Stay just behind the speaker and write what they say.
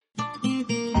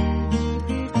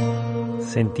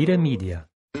Sentire Media.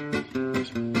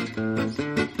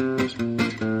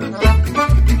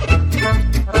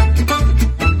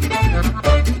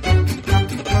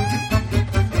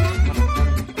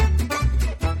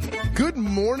 Good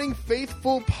morning,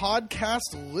 faithful podcast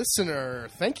listener.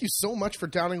 Thank you so much for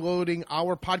downloading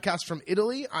our podcast from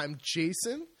Italy. I'm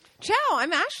Jason. Ciao,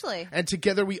 I'm Ashley. And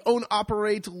together we own,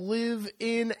 operate, live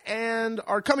in, and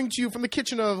are coming to you from the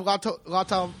kitchen of La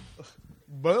Tavola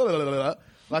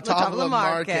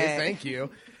Marche. Thank you.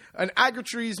 An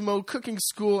agriturismo cooking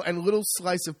school and little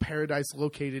slice of paradise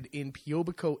located in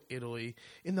Piobico, Italy,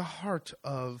 in the heart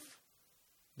of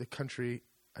the country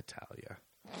Italia.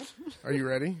 Are you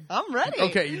ready? I'm ready.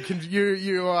 Okay, you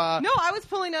No, I was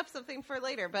pulling up something for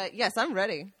later, but yes, I'm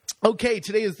ready. Okay,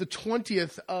 today is the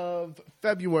 20th of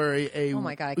February. Oh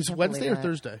my God, I Is it can't Wednesday or believe it.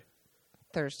 Thursday?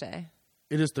 Thursday.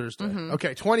 It is Thursday. Mm-hmm.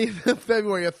 Okay, 20th of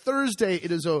February, a Thursday.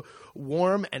 It is a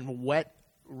warm and wet,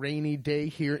 rainy day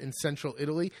here in central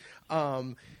Italy.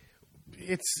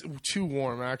 It's too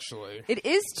warm, actually. It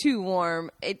is too warm.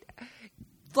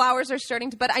 Flowers are starting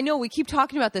to, but I know we keep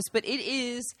talking about this, but it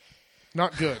is...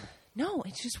 Not good. No,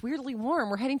 it's just weirdly warm.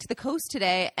 We're heading to the coast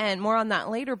today, and more on that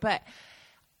later, but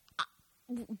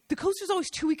the coast is always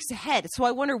 2 weeks ahead, so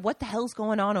I wonder what the hell's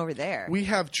going on over there. We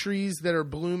have trees that are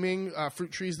blooming,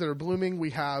 fruit trees that are blooming. We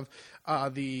have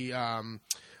the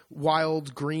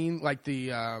wild green, like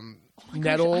the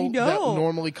nettle that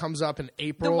normally comes up in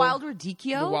April. The wild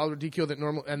radicchio? The wild radicchio that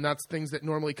and that's things that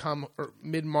normally come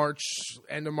mid-March,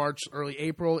 end of March, early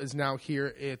April, is now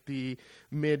here at the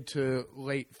mid to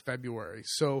late February.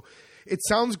 So it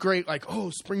sounds great, like, oh,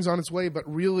 spring's on its way, but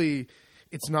really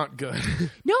it's not good.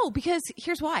 No, because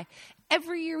here's why.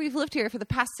 Every year we've lived here for the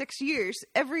past 6 years,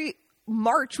 every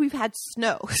March we've had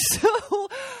snow. So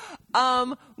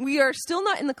we are still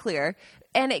not in the clear.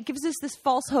 And it gives us this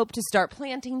false hope to start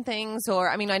planting things. Or,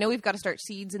 I mean, I know we've got to start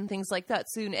seeds and things like that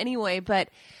soon anyway, but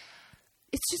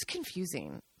it's just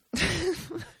confusing. It's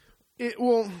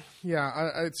going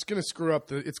to screw up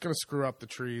the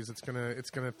trees. It's going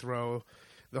to throw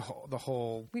the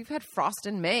whole. We've had frost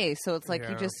in May, so it's like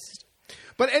you just.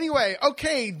 But anyway,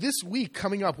 okay, this week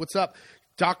coming up, what's up?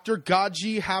 Dr.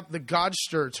 Gaji, the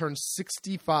Godster, turns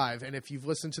 65, and if you've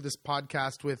listened to this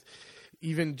podcast with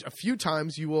even a few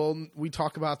times, we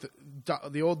talk about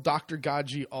the old Dr.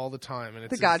 Gaji all the time, and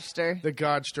it's the Godster. The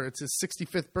Godster. It's his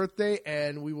 65th birthday,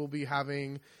 and we will be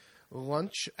having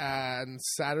lunch on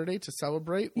Saturday to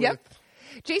celebrate. Yep.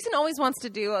 Jason always wants to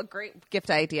do a great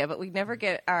gift idea, but we never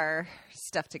get our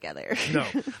stuff together. No,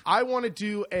 I want to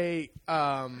do a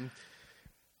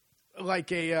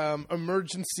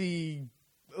emergency,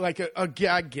 like a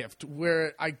gag gift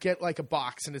where I get like a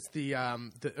box, and it's the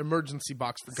emergency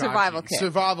box for survival kit.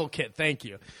 Survival kit. Thank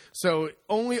you. So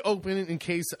only open in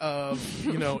case of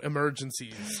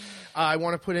emergencies. I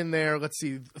want to put in there. Let's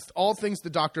see, all things the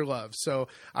doctor loves. So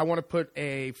I want to put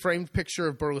a framed picture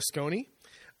of Berlusconi.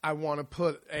 I want to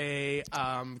put a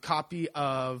copy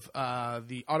of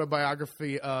the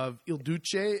autobiography of Il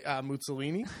Duce,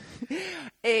 Mussolini.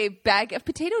 A bag of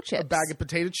potato chips. A bag of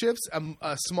potato chips.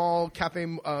 A small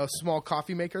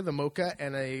coffee maker, the Mocha,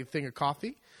 and a thing of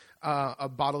coffee. A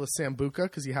bottle of Sambuca,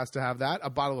 because he has to have that. A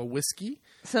bottle of whiskey.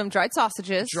 Some dried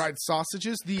sausages.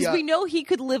 Because we know he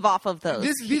could live off of those.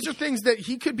 These are things that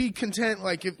he could be content,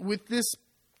 like with this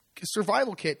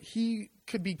survival kit, he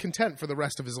could be content for the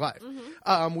rest of his life.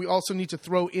 Mm-hmm. We also need to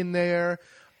throw in there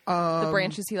the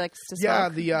branches he likes to smoke. Yeah,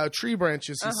 the tree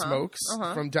branches he smokes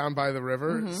from down by the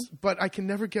river. Mm-hmm. But I can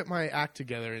never get my act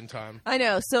together in time. I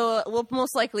know. So we'll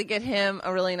most likely get him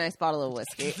a really nice bottle of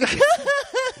whiskey.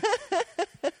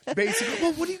 Basically,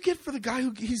 well, what do you get for the guy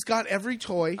he's got every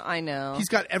toy? I know. He's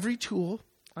got every tool.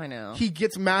 I know. He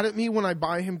gets mad at me when I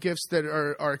buy him gifts that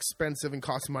are expensive and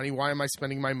cost money. Why am I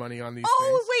spending my money on these things?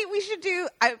 Oh, wait, we should do...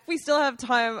 if we still have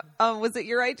time, was it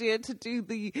your idea to do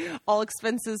the all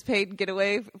expenses paid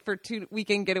getaway for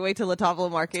weekend getaway to La Tavola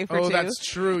Marche for two? Oh, that's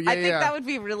true. Yeah, I think that would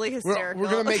be really hysterical. We're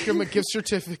going to make him a gift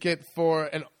certificate for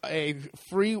a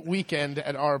free weekend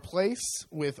at our place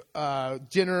with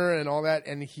dinner and all that,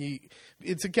 and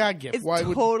it's a gag gift. It's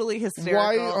totally hysterical.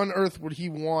 Why on earth would he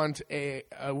want a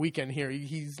weekend here?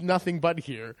 He's nothing but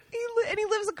here. And he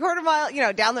lives a quarter mile,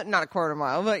 not a quarter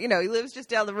mile, but, he lives just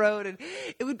down the road. And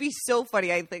it would be so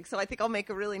funny, I think. So I think I'll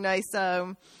make a really nice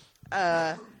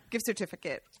gift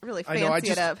certificate. Really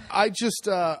fancy it up.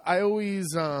 I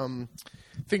always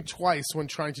think twice when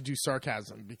trying to do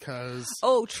sarcasm because...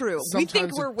 Oh, true. We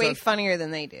think we're way funnier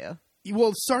than they do.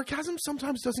 Well, sarcasm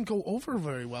sometimes doesn't go over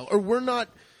very well. Or we're not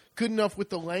good enough with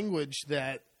the language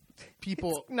that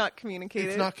people... It's not communicated.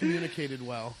 It's not communicated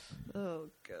well. Oh,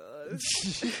 God.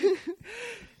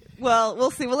 Well,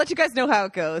 we'll see. We'll let you guys know how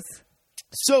it goes.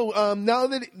 So now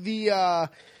that the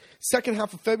second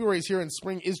half of February is here and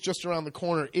spring is just around the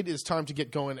corner, it is time to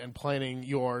get going and planning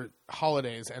your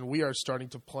holidays. And we are starting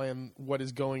to plan what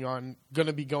is going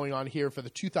to be going on here for the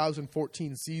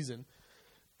 2014 season.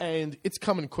 And it's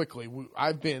coming quickly.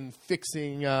 I've been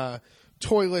fixing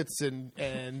toilets and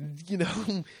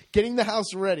getting the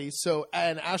house ready. So,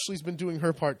 and Ashley's been doing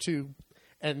her part too,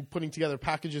 and putting together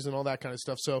packages and all that kind of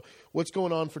stuff. So, what's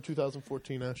going on for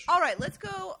 2014, Ash? All right, let's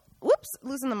go. Whoops,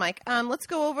 losing the mic. Let's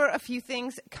go over a few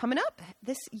things coming up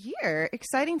this year.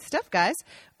 Exciting stuff, guys.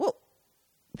 Well,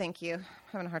 thank you. I'm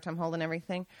having a hard time holding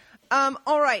everything.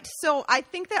 All right, so I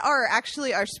think that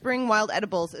our spring wild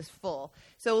edibles is full.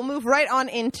 So we'll move right on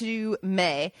into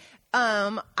May.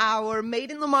 Our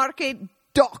Made in the Market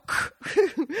Dock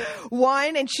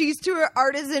wine and cheese tour,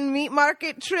 artisan meat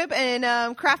market trip,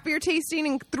 and craft beer tasting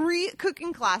and 3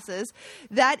 cooking classes.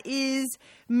 That is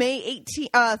May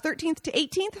 13th to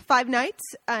 18th, 5 nights,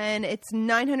 and it's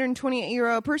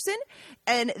 €928 a person.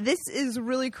 And this is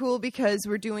really cool because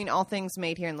we're doing all things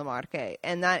made here in La Marque,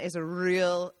 and that is a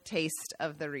real taste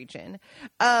of the region.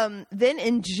 Then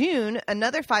in June,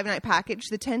 another 5-night package,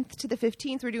 the 10th to the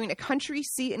 15th, we're doing a country,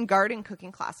 sea, and garden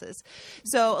cooking classes.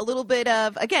 So a little bit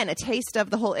of, again, a taste of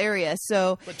the whole area.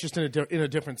 So, but just in a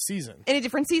different season. In a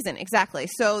different season, exactly.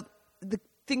 So the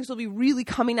things will be really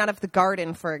coming out of the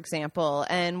garden, for example,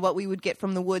 and what we would get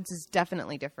from the woods is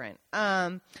definitely different.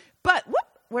 But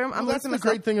that's the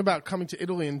great thing about coming to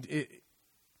Italy, and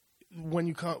when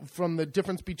you come from the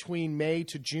difference between May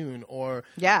to June or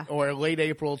late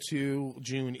April to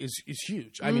June is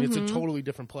huge. I mean, it's a totally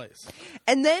different place.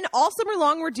 And then all summer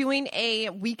long, we're doing a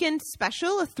weekend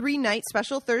special, a 3-night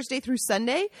special, Thursday through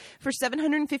Sunday, for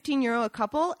 €715 a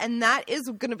couple. And that is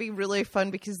going to be really fun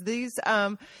because these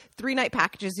 3-night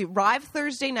packages, you arrive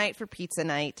Thursday night for pizza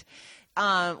night,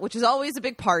 which is always a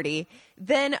big party.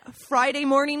 Then Friday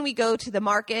morning, we go to the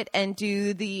market and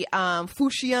do the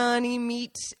Fusciani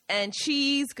meat and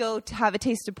cheese, go to have a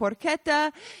taste of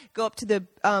porchetta, go up to the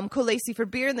Colesi for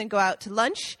beer, and then go out to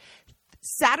lunch.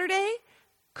 Saturday,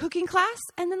 cooking class,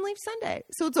 and then leave Sunday.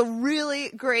 So it's a really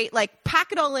great,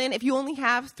 pack it all in. If you only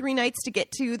have 3 nights to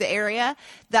get to the area,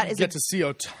 you get to see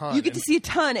a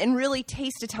ton and really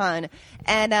taste a ton.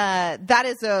 And that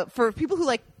is for people who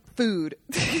like food.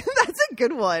 That's a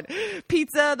good one.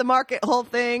 Pizza, the market, whole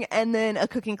thing, and then a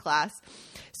cooking class.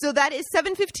 So that is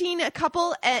 $715 a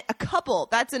couple.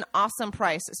 That's an awesome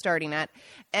price starting at.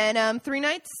 And 3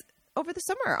 nights over the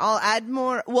summer. I'll add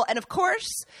more. Well, and of course,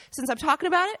 since I'm talking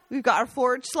about it, we've got our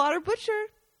Forage Slaughter Butcher.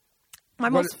 My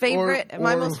most favorite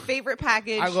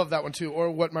package. I love that one too.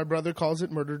 Or what my brother calls it,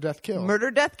 Murder, Death, Kill.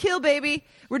 Murder, Death, Kill, baby.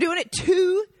 We're doing it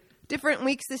 2 different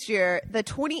weeks this year, the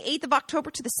 28th of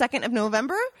October to the 2nd of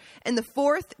November, and the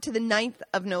 4th to the 9th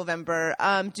of November,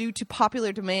 due to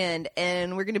popular demand.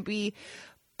 And we're going to be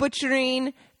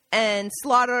butchering and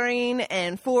slaughtering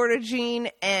and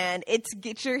foraging, and it's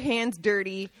get your hands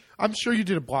dirty. I'm sure you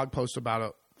did a blog post about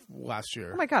it last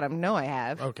year. Oh my God, I know I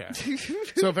have. Okay.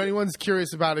 So if anyone's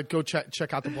curious about it, go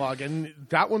check out the blog. And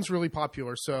that one's really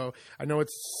popular. So I know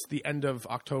it's the end of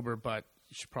October, but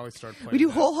you should probably start playing. We do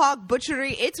whole hog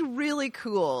butchery. It's really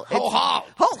cool. Whole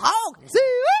hog.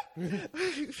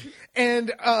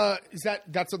 And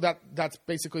that's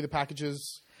basically the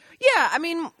packages. Yeah, I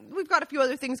mean, we've got a few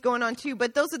other things going on too,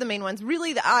 but those are the main ones.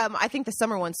 Really, I think the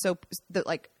summer one's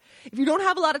if you don't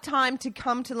have a lot of time to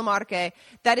come to La Marque,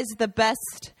 that is the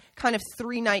best kind of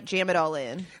 3-night jam it all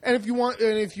in. And if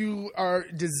you are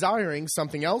desiring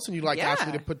something else and you'd like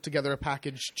Ashley to put together a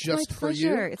package just for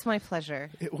you. It's my pleasure.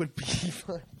 It would be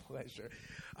my pleasure.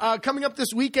 Coming up this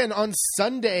weekend on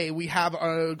Sunday, we have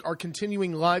our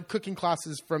continuing live cooking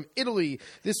classes from Italy.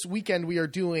 This weekend, we are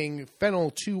doing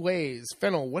fennel 2 ways.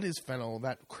 Fennel, what is fennel?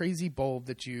 That crazy bulb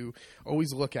that you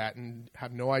always look at and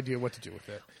have no idea what to do with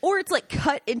it. Or it's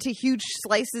cut into huge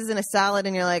slices in a salad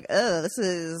and you're like, oh, this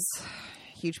is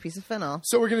huge piece of fennel.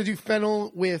 So we're going to do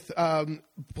fennel with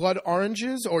blood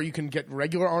oranges, or you can get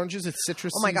regular oranges. It's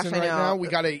citrus season right now. We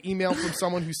got an email from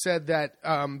someone who said that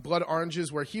blood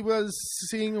oranges, where he was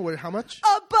seeing, were how much?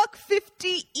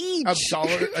 $1.50 each.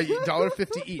 $1.50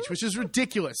 each, which is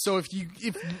ridiculous. So if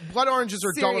blood oranges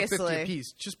are $1.50 a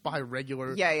piece, just buy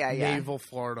regular navel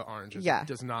Florida oranges. Yeah. It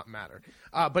does not matter.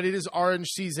 But it is orange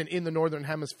season in the Northern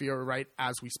Hemisphere right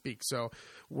as we speak. So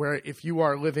if you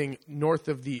are living north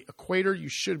of the equator, you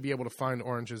should be able to find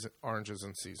oranges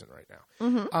in season right now.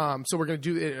 Mm-hmm. So we're going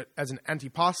to do it as an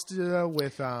antipasta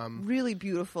with really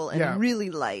beautiful and really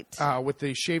light with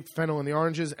the shaved fennel and the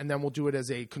oranges, and then we'll do it as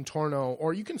a contorno,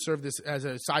 or you can serve this as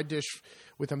a side dish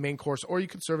with a main course, or you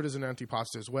can serve it as an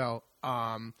antipasta as well.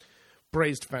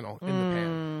 braised fennel in the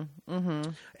pan.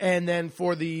 Mm-hmm. And then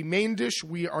for the main dish,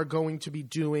 we are going to be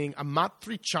doing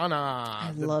amatriciana.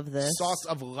 I love this. Sauce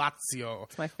of Lazio.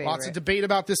 It's my favorite. Lots of debate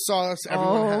about this sauce.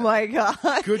 My God.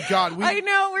 Good God. I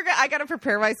know. I got to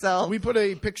prepare myself. We put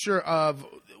a picture of...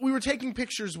 We were taking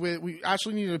pictures with... We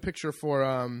actually needed a picture for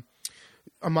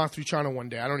amatriciana one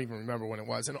day. I don't even remember when it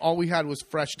was. And all we had was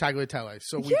fresh tagliatelle.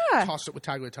 So we tossed it with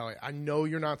tagliatelle. I know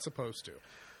you're not supposed to.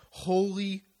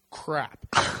 Holy crap.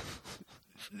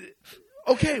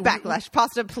 Okay. Backlash.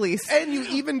 Pasta police. And you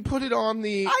even put it on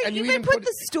the... I even put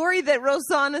the story that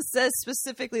Rosanna says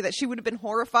specifically that she would have been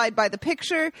horrified by the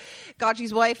picture,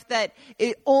 Gaggi's wife, that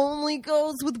it only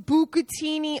goes with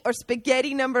bucatini or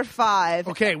spaghetti number 5.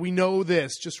 Okay, we know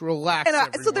this. Just relax,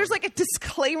 and so there's like a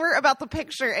disclaimer about the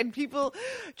picture, and people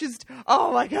just,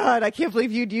 oh my God, I can't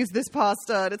believe you'd use this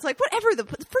pasta. And it's like, whatever.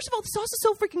 First of all, the sauce is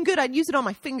so freaking good, I'd use it on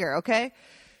my finger, okay?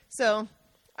 So,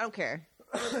 I don't care.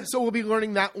 So we'll be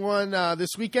learning that one this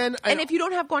weekend. And if you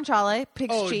don't have guanciale,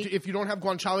 pig's cheek. If you don't have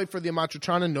guanciale for the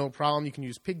amatriciana, no problem. You can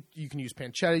use pig. You can use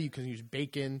pancetta. You can use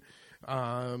bacon.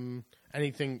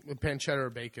 Anything with pancetta or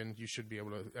bacon, you should be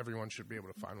able to. Everyone should be able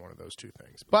to find one of those two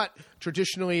things. But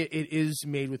traditionally, it is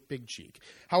made with pig cheek.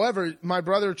 However, my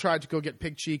brother tried to go get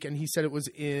pig cheek, and he said it was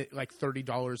like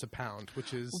 $30 a pound,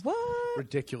 which is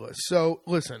ridiculous. So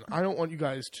listen, I don't want you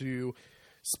guys to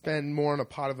spend more on a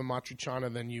pot of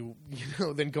amatriciana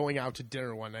than going out to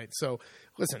dinner one night. So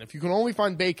listen, if you can only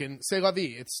find bacon, c'est la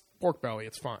vie. It's pork belly.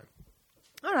 It's fine.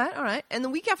 All right. And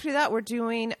the week after that, we're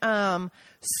doing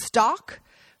stock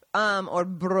or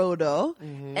brodo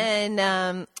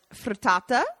and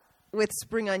frittata with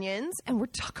spring onions. And we're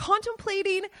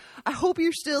contemplating, I hope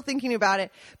you're still thinking about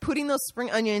it, putting those spring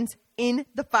onions in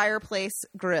the fireplace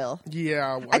grill.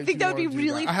 Yeah. I think that would be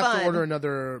really fun. I have to order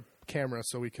another camera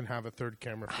so we can have a third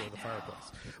camera for the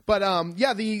fireplace. But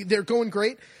they're going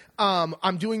great.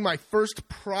 I'm doing my first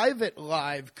private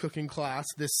live cooking class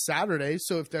this Saturday,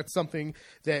 so if that's something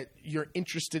that you're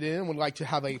interested in and would like to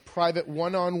have a private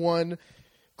one-on-one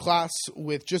class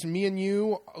with just me and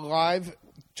you live,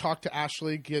 talk to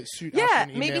Ashley, shoot Ashley an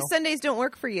email. Maybe Sundays don't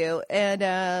work for you,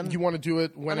 and you want to do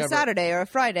it whenever, on a Saturday or a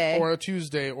Friday or a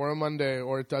Tuesday or a Monday,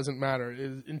 or it doesn't matter.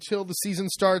 Until the season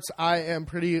starts, I am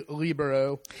pretty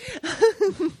libero.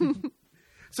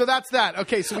 So that's that.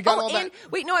 Okay, so we got all that.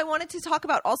 Wait, no, I wanted to talk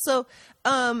about also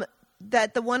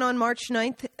that the one on March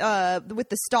 9th with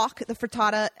the stock, the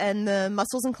frittata, and the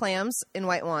mussels and clams in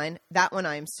white wine, that one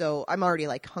I'm already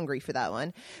like hungry for that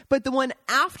one. But the one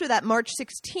after that, March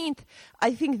 16th,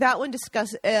 I think that one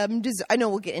I know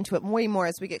we'll get into it way more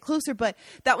as we get closer, but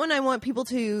that one I want people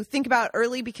to think about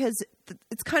early because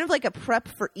it's kind of like a prep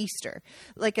for Easter,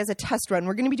 like as a test run.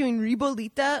 We're going to be doing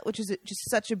ribollita, which is just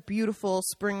such a beautiful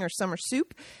spring or summer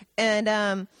soup,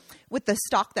 and with the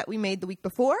stock that we made the week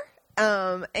before.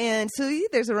 And so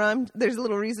there's a rhyme. There's a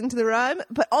little reason to the rhyme,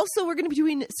 but also we're going to be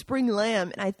doing spring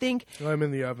lamb, and I think I'm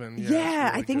in the oven. Yeah,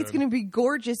 really I think it's going to be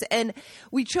gorgeous. And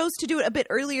we chose to do it a bit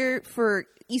earlier for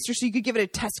Easter, so you could give it a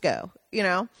test go,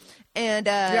 And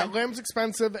lamb's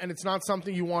expensive, and it's not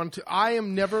something you want to. I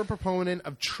am never a proponent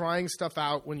of trying stuff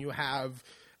out when you have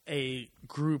a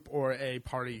group or a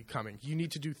party coming. You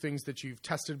need to do things that you've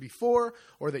tested before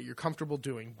or that you're comfortable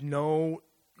doing. No.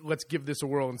 Let's give this a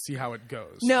whirl and see how it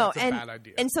goes. No, that's a bad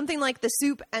idea. And something like the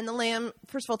soup and the lamb,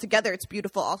 first of all, together, it's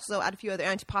beautiful. Also, add a few other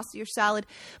antipasti to your salad.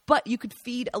 But you could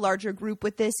feed a larger group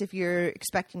with this if you're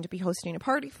expecting to be hosting a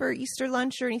party for Easter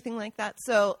lunch or anything like that.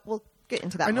 So we'll get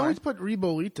into that I know more. we put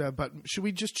ribollita, but should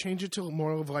we just change it to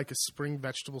more of like a spring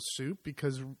vegetable soup?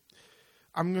 Because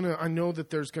I know that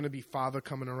there's going to be fava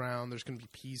coming around. There's going to be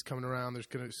peas coming around.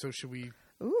 So should we?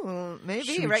 Ooh,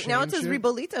 maybe. Right now it says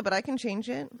ribollita, but I can change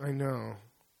it. I know.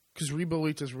 Because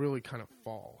ribollita is really kind of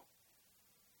fall.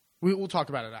 We'll talk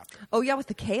about it after. Oh, yeah, with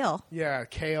the kale. Yeah,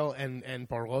 kale and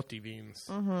borlotti beans.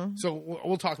 Mm-hmm. So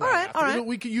we'll talk about it after. All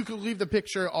right. You could leave the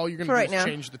picture. All you're going to do is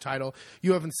change the title.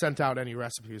 You haven't sent out any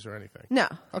recipes or anything. No.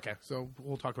 Okay, so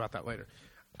we'll talk about that later.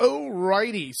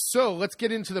 Alrighty, so let's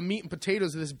get into the meat and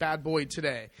potatoes of this bad boy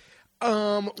today.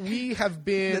 We have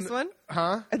been... This one?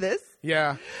 Huh? This?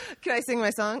 Yeah. Can I sing my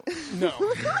song? No.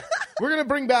 We're going to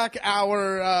bring back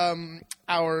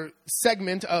our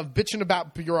segment of Bitchn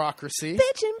about Bureaucracy.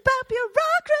 Bitchn about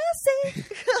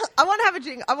Bureaucracy. I want to have a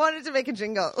jingle. I wanted to make a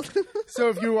jingle. So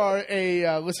if you are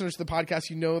a listener to the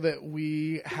podcast, you know that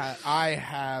I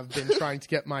have been trying to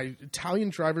get my Italian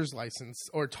driver's license,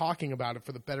 or talking about it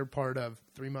for the better part of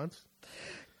 3 months.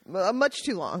 Much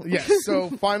too long. Yes. So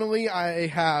finally, I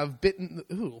have bitten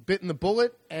the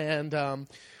bullet, and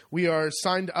We are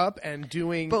signed up and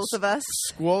doing Both of us.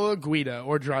 Scuola Guida,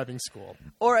 or driving school.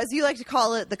 Or as you like to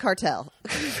call it, the cartel.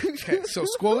 Okay, so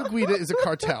Scuola Guida is a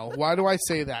cartel. Why do I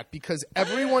say that? Because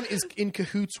everyone is in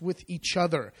cahoots with each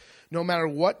other. No matter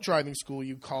what driving school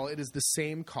you call it, it is the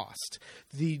same cost.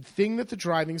 The thing that the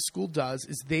driving school does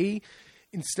is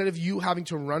instead of you having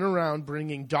to run around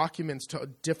bringing documents to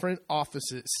different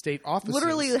offices, state offices.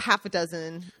 Literally half a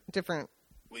dozen different.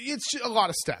 It's a lot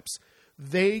of steps.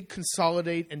 They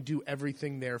consolidate and do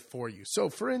everything there for you. So,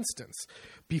 for instance,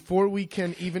 before we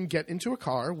can even get into a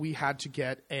car, we had to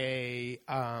get a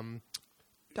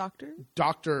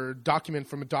document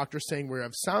from a doctor saying we're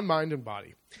of sound mind and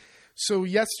body. So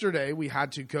yesterday we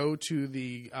had to go to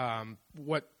the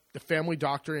family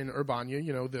doctor in Urbana,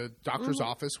 the doctor's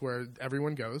office where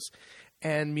everyone goes,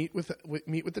 and meet with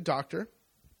the doctor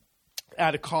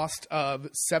at a cost of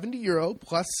 €70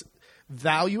 plus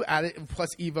value added plus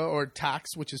EVA or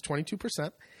tax, which is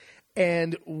 22%.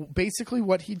 And basically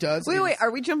what he does Wait,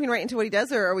 are we jumping right into what he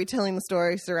does, or are we telling the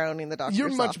story surrounding the doctor's office?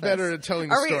 You're much better at telling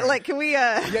the story. Are we, can we, we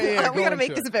gotta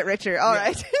make this a bit richer. All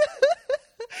right.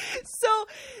 So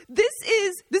this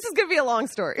is going to be a long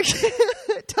story.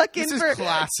 Tuck in for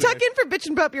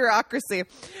Bitchn about Bureaucracy.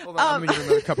 Hold on, I'm going to get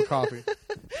another cup of coffee.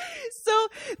 So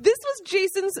this was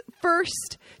Jason's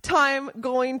first time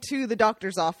going to the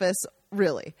doctor's office,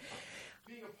 really.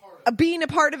 Being a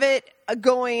part of it,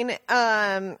 going,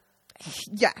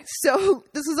 yeah, so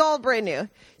this is all brand new.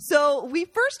 So we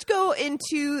first go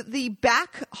into the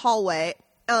back hallway,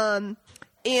 and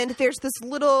there's this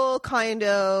little kind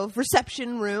of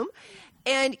reception room,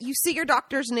 and you see your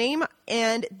doctor's name,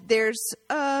 and there's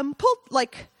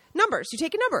numbers. You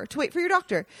take a number to wait for your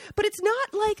doctor. But it's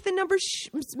not like the number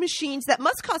machines that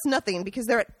must cost nothing, because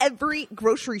they're at every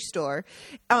grocery store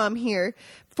here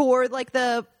for like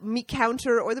the meat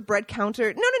counter or the bread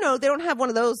counter. No. They don't have one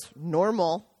of those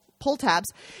normal pull tabs.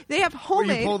 They have homemade.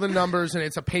 Where you pull the numbers and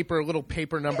it's a little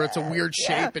paper number. It's a weird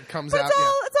shape. It comes out.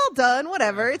 It's all done.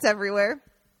 Whatever. It's everywhere.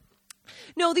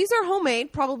 No, these are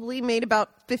homemade, probably made about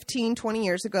 15, 20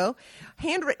 years ago.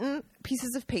 Handwritten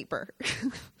pieces of paper.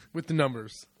 With the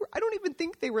numbers. I don't even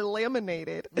think they were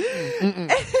laminated.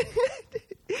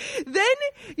 Then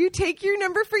you take your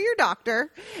number for your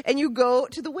doctor and you go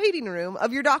to the waiting room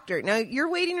of your doctor. Now, your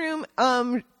waiting room,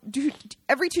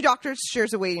 every two doctors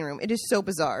shares a waiting room. It is so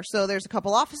bizarre. So there's a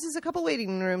couple offices, a couple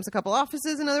waiting rooms, a couple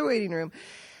offices, another waiting room.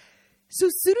 So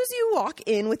as soon as you walk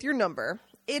in with your number,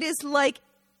 it is like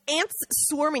ants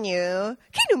swarming you.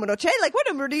 ¿Qué número, che? Like, what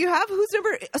number do you have? Whose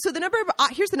number? So the number,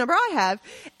 here's the number I have.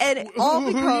 And it all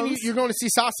becomes... You're going to see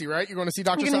Saucy, right? You're going to see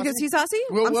Dr. Saucy? You're going to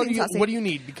go see Saucy? What do you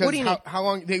need? Because how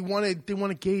long... They want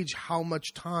to gauge how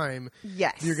much time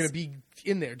you're going to be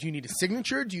in there. Do you need a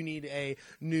signature? Do you need a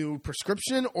new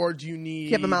prescription? Or do you need... Do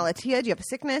you have a malatia? Do you have a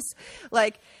sickness?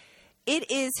 Like...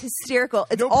 It is hysterical.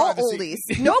 It's all oldies.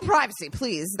 No privacy,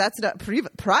 please. That's not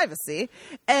privacy.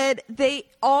 And they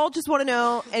all just want to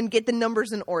know and get the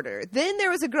numbers in order. Then there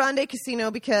was a grande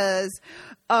casino because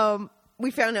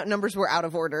we found out numbers were out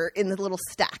of order in the little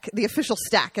stack, the official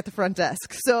stack at the front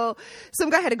desk. So some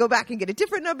guy had to go back and get a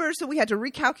different number, so we had to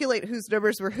recalculate whose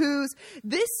numbers were whose.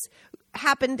 This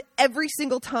happened every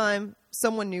single time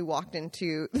someone new walked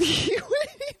into the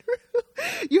waiting room.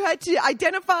 You had to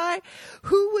identify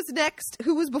who was next,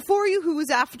 who was before you, who was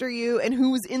after you, and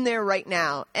who was in there right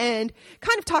now, and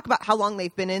kind of talk about how long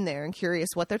they've been in there and curious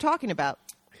what they're talking about.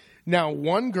 Now,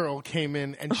 one girl came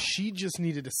in and she just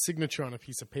needed a signature on a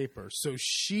piece of paper. So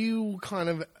she kind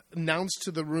of announced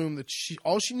to the room that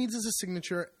all she needs is a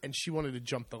signature, and she wanted to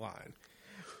jump the line.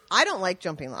 I don't like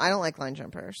jumping. I don't like line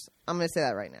jumpers. I'm going to say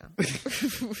that right now.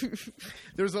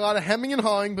 There was a lot of hemming and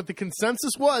hawing, but the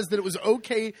consensus was that it was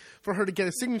okay for her to get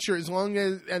a signature as long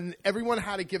as, and everyone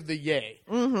had to give the yay,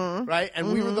 right?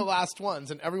 And we were the last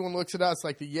ones, and everyone looks at us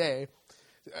like the yay.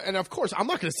 And of course, I'm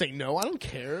not going to say no. I don't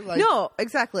care. Like, no,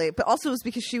 exactly. But also it was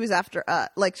because she was after us.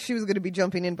 Like, she was going to be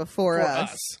jumping in before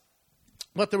us.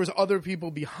 But there was other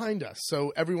people behind us,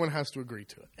 so everyone has to agree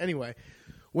to it. Anyway.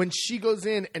 When she goes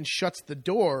in and shuts the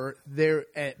door, they're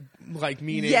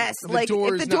meaning yes, the like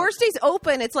door if the door stays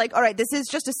open, it's like, all right, this is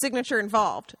just a signature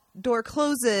involved. Door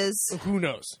closes. Who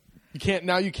knows? You can't.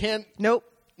 Nope.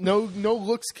 No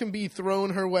looks can be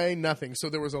thrown her way. Nothing. So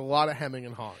there was a lot of hemming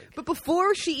and hawing. But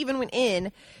before she even went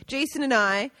in, Jason and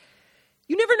I.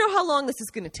 You never know how long this is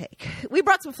going to take. We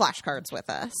brought some flashcards with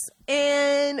us,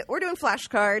 and we're doing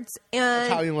flashcards and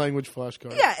Italian language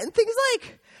flashcards. Yeah, and things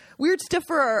like weird stuff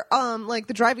for like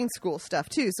the driving school stuff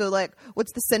too. So like,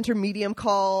 what's the center medium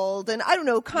called? And I don't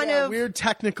know, kind of weird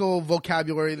technical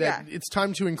vocabulary that it's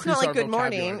time to increase it's not like our good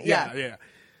vocabulary. Morning. Yeah.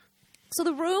 So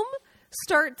the room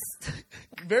starts...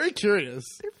 Very curious.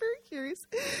 They're very curious.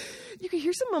 You can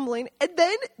hear some mumbling, and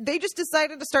then they just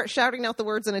decided to start shouting out the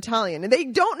words in Italian. And they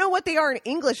don't know what they are in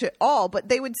English at all, but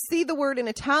they would see the word in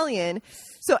Italian.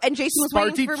 So, and Jason was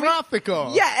waiting for me.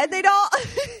 Traffico. Yeah, and they'd all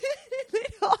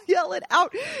yell it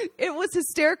out. It was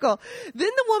hysterical. Then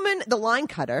the woman, the line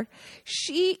cutter,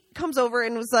 she comes over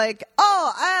and was like,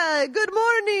 good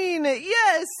morning.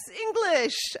 Yes,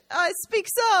 English. I speak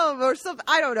some or something.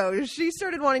 I don't know. She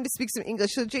started wanting to speak some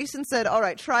English. So Jason said, all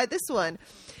right, try this one.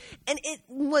 And it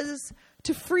was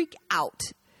to freak out.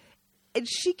 And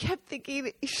she kept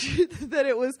thinking that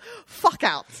it was fuck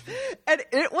out. And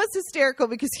it was hysterical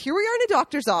because here we are in a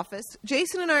doctor's office.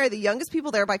 Jason and I are the youngest people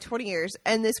there by 20 years.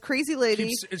 And this crazy lady...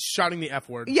 It's shouting the F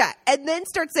word. Yeah. And then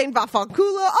starts saying Vaffanculo.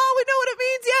 Oh, we know what it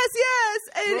means. Yes, yes.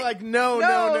 And we're like, no,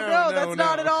 that's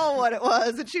not at all what it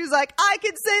was. And she was like, I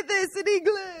can say this in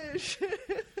English.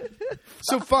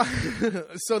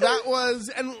 So that was...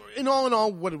 And in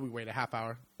all, what did we wait? A half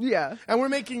hour? Yeah. And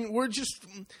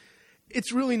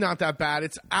it's really not that bad.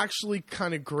 It's actually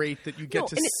kind of great that you get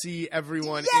to see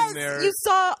everyone in there. You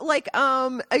saw like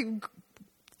a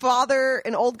father,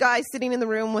 an old guy sitting in the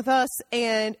room with us,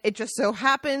 and it just so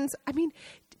happens. I mean,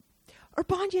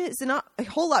 Urbana is not a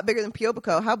whole lot bigger than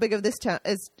Piobico. How big of this town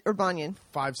is Urbana?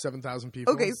 7,000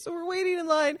 people. Okay, so we're waiting in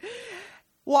line.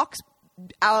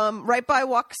 Right by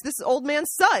walks this old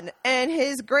man's son and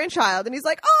his grandchild, and he's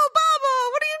like, "Oh,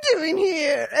 Baba, what are you doing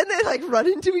here?" And they like run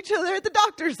into each other at the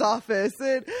doctor's office,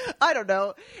 and I don't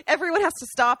know. Everyone has to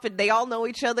stop, and they all know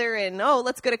each other. And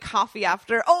let's get a coffee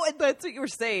after. Oh, and that's what you were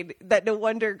saying. That no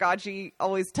wonder Gaji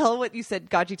always tell what you said.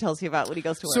 Gaji tells you about when he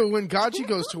goes to work. So when Gaji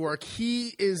goes to work,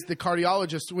 he is the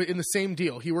cardiologist in the same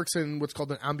deal. He works in what's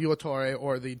called an ambulatory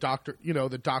or the doctor,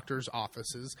 the doctor's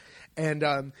offices,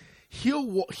 and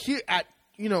he'll at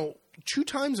 2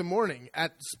 times a morning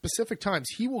at specific times,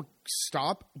 he will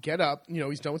stop, get up,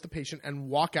 he's done with the patient, and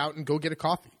walk out and go get a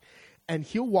coffee. And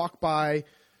he'll walk by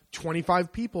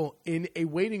 25 people in a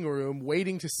waiting room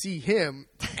waiting to see him,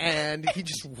 and he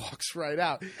just walks right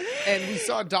out. And we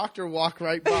saw a doctor walk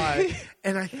right by,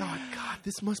 and I thought, God,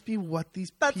 this must be what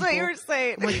these people... That's what you were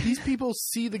saying. Like, these people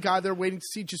see the guy they're waiting to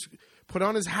see just put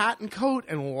on his hat and coat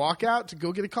and walk out to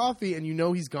go get a coffee, and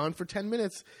he's gone for 10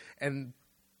 minutes, and...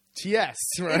 TS,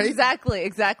 right?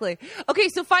 Exactly. Okay,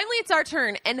 so finally it's our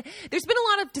turn. And there's been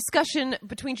a lot of discussion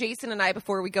between Jason and I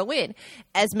before we go in.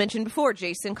 As mentioned before,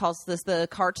 Jason calls this the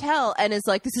cartel and is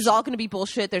like, this is all going to be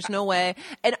bullshit. There's no way.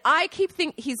 And I keep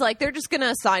thinking, he's like, they're just going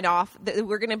to sign off.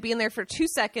 We're going to be in there for 2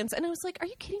 seconds. And I was like, are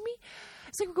you kidding me?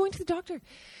 It's like, we're going to the doctor.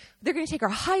 They're going to take our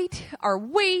height, our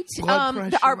weight. Blood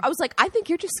pressure. I was like, I think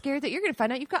you're just scared that you're going to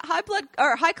find out you've got high blood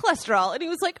or high cholesterol. And he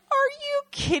was like, are you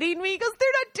kidding me? He goes, they're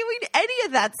not doing any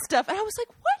of that stuff. And I was like,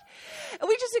 what? And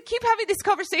we just keep having these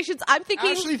conversations. I'm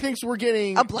thinking Ashley thinks we're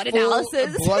getting a blood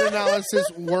analysis,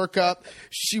 workup.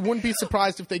 She wouldn't be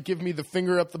surprised if they give me the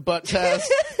finger up the butt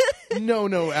test.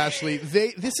 No, Ashley.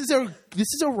 This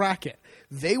is a racket.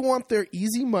 They want their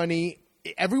easy money.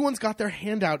 Everyone's got their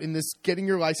hand out in this getting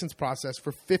your license process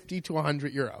for 50 to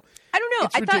 100 euro. I don't know.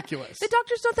 It's ridiculous. The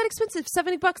doctor's not that expensive.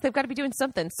 $70. They've got to be doing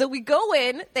something. So we go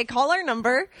in. They call our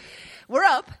number. We're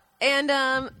up.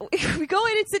 And we go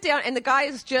in and sit down. And the guy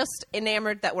is just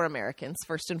enamored that we're Americans,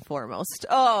 first and foremost.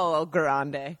 Oh,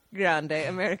 grande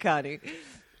Americani.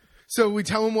 So we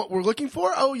tell him what we're looking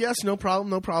for. Oh, yes, no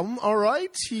problem. All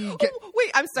right.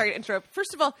 Wait, I'm sorry to interrupt.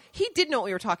 First of all, he did know what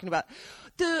we were talking about.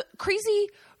 The crazy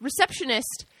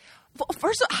receptionist,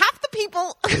 first of all, half the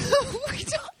people we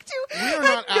talked to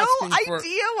had no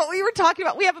idea what we were talking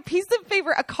about. We have a piece of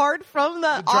paper, a card from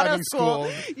the auto school.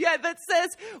 Yeah, that says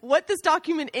what this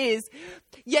document is.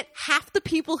 Yet half the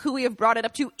people who we have brought it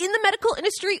up to in the medical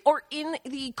industry or in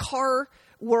the car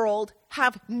world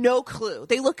have no clue.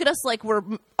 They look at us like we're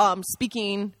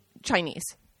speaking Chinese.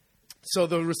 So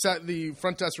the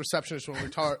front desk receptionist, when we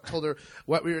told her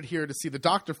what we were here to see the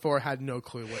doctor for, had no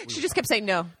clue what we were. She just kept saying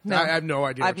no. I have no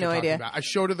idea what you're talking about. I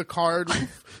showed her the card,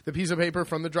 the piece of paper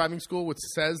from the driving school, which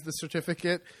says the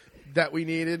certificate that we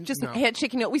needed. Just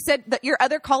handshaking note. We said that your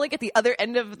other colleague at the other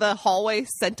end of the hallway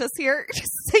sent us here,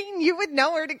 just saying you would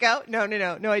know where to go. No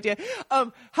idea.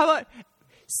 How about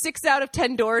 6 out of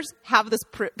 10 doors have this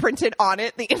printed on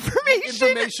it, the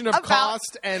information of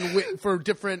cost and for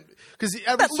different, because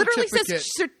every that literally says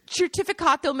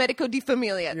Certificato Medico di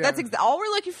Familia. Yeah. That's all we're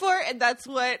looking for, and that's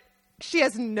what she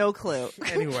has no clue.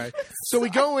 Anyway, so we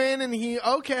go in and he,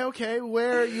 okay,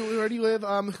 where do you live?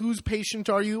 Whose patient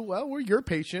are you? Well, we're your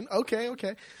patient.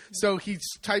 Okay. So he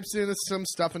types in some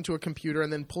stuff into a computer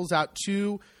and then pulls out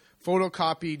 2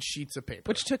 photocopied sheets of paper.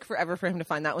 Which took forever for him to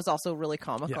find. That was also really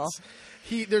comical.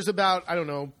 Yes. There's about,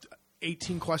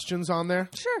 18 questions on there.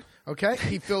 Sure. Okay.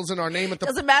 He fills in our name at the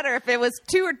Doesn't matter if it was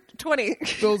 2 or 20.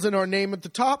 fills in our name at the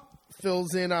top,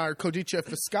 fills in our codice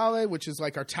fiscale, which is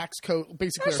like our tax code,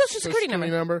 basically our Social security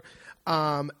number,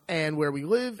 and where we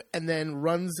live, and then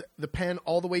runs the pen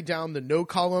all the way down the no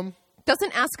column.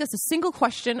 Doesn't ask us a single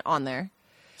question on there.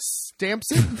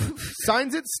 Stamps it,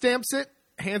 signs it, stamps it,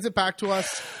 hands it back to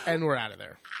us, and we're out of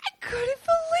there. I couldn't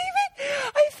believe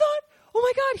it. I thought, oh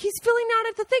my God, he's filling out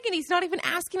at the thing, and he's not even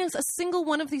asking us a single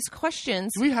one of these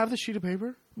questions. Do we have the sheet of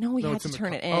paper? No, we had it's to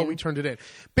turn it in. Oh, we turned it in.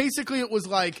 Basically, it was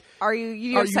like, Are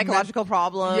you have psychological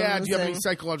problems? Yeah, do you have any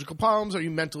psychological problems? Are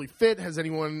you mentally fit?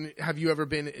 Have you ever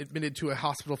been admitted to a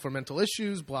hospital for mental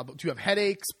issues? Blah, blah. Do you have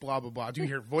headaches? Blah, blah, blah. Do you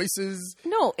hear voices?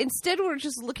 No, instead we're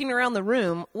just looking around the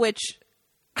room, which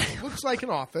looks like an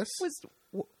office.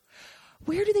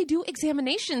 Where do they do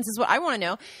examinations is what I want to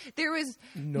know. There was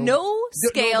no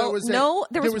scale.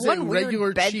 There was one a regular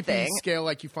weird bed cheapy thing. scale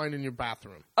like you find in your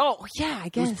bathroom. Oh, yeah, I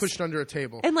guess. It was pushed under a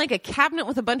table. And like a cabinet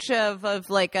with a bunch of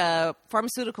like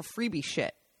pharmaceutical freebie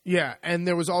shit. Yeah, and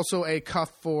there was also a cuff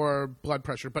for blood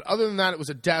pressure. But other than that, it was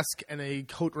a desk and a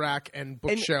coat rack and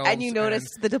bookshelves. And you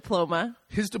noticed the diploma.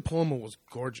 His diploma was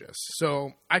gorgeous.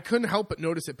 So I couldn't help but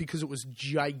notice it because it was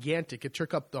gigantic. It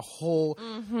took up the whole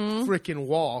freaking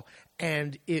wall.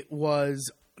 And it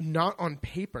was not on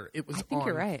paper. It was on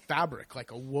you're right. fabric, like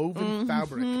a woven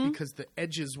fabric, because the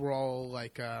edges were all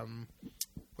like the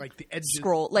edges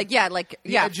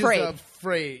edges frayed. of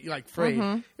frayed.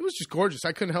 It was just gorgeous.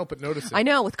 I couldn't help but notice it. I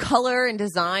know, with color and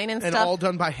design and stuff. all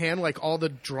done by hand. Like all the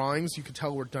drawings you could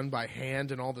tell were done by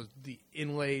hand, and all the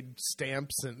inlaid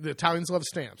stamps. And the Italians love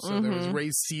stamps, so there was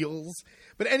raised seals.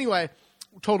 But anyway,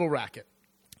 total racket.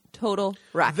 Total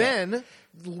racket. Then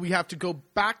we have to go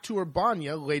back to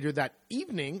Urbana later that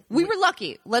evening. We were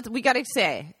lucky. We got to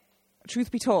say,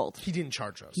 truth be told, he didn't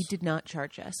charge us. He did not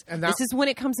charge us. And this is when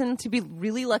it comes in to be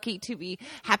really lucky, to be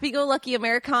happy-go-lucky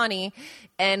Americani,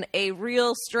 and a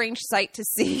real strange sight to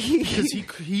see. Because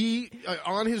he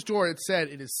on his door it said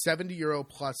it is €70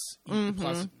 plus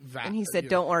VAT. And he said,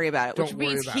 "Don't worry about it," which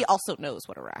means he also knows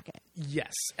what a racket.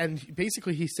 Yes, and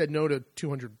basically he said no to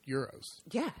 €200.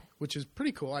 Yeah. Which is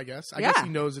pretty cool, I guess. I guess he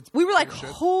knows it's We were like, bullshit.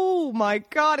 oh my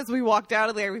God, as we walked out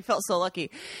of there, we felt so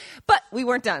lucky. But we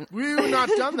weren't done. We were not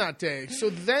done that day. So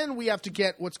then we have to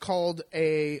get what's called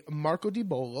a Marco di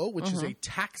Bollo, which is a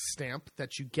tax stamp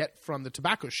that you get from the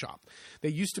tobacco shop. They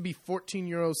used to be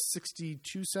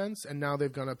 €14.62, and now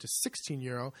they've gone up to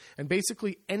 €16. And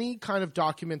basically any kind of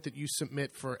document that you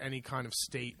submit for any kind of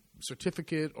state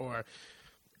certificate or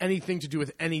anything to do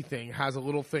with anything has a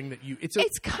little thing that you... It's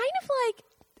kind of like...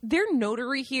 Their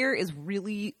notary here is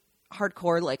really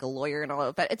hardcore, like a lawyer and all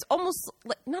of that. It's almost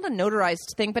like, not a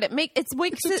notarized thing, but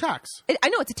it's a tax. I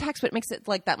know it's a tax, but it makes it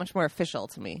like that much more official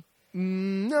to me.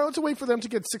 No, it's a way for them to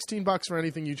get $16 for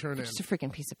anything you turn in. Just a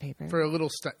freaking piece of paper for a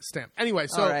little stamp. Anyway,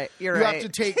 so all right, you right.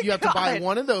 have to buy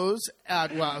one of those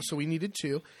so we needed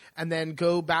two, and then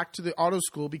go back to the auto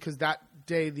school because that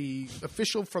day the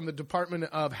official from the Department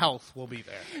of Health will be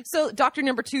there. So doctor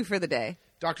number 2 for the day.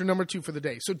 Doctor number 2 for the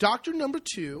day. So doctor number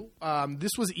 2, this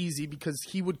was easy because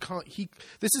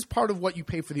this is part of what you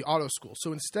pay for the auto school.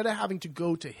 So instead of having to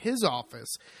go to his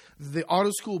office, the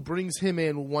auto school brings him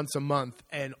in once a month,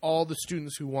 and all the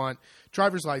students who want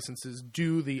driver's licenses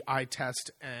do the eye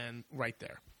test and right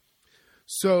there.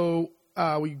 So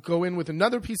we go in with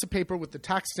another piece of paper with the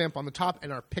tax stamp on the top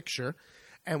and our picture,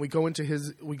 and we go into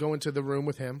the room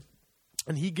with him.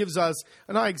 And he gives us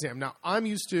an eye exam. Now, I'm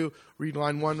used to read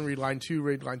line 1, read line 2,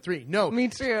 read line 3. No. Me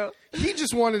too. He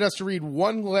just wanted us to read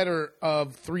one letter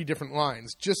of 3 different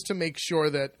lines just to make sure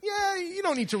that, you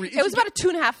don't need to read. It was about a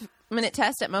 2.5-minute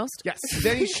test at most. Yes.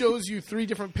 Then he shows you 3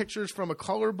 different pictures from a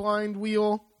colorblind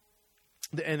wheel.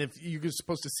 And if you're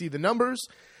supposed to see the numbers.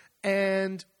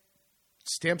 And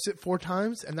stamps it 4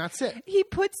 times, and that's it. He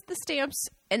puts the stamps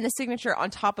and the signature on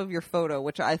top of your photo,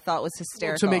 which I thought was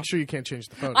hysterical. To make sure you can't change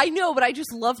the photo. I know, but I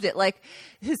just loved it. Like,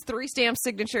 his 3 stamp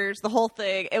signatures, the whole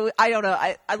thing. I don't know.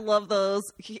 I love those.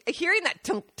 Hearing that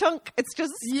tunk-tunk, it's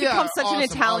just become such an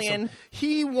Italian. Awesome.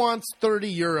 He wants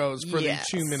 €30 for the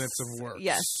 2 minutes of work.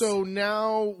 Yes. So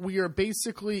now we are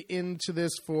basically into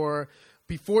this for...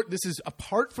 Before this is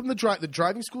apart from the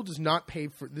driving school does not pay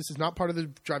for this is not part of the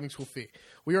driving school fee.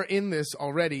 We are in this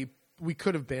already. We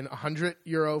could have been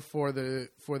 €100 for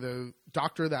the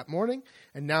doctor that morning,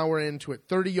 and now we're into it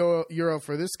 €30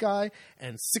 for this guy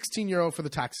and €16 for the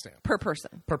tax stamp per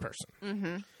person.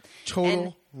 Mm-hmm.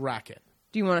 Total racket.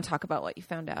 Do you want to talk about what you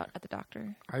found out at the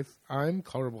doctor? I'm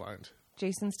colorblind.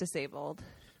 Jason's disabled.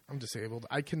 I'm disabled.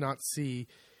 I cannot see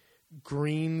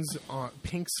greens on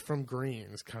pinks from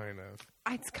greens, kind of.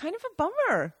 It's kind of a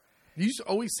bummer. You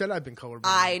always said I've been colorblind.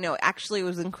 I know. Actually, it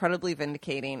was incredibly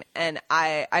vindicating, and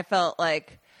I felt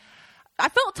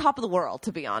top of the world,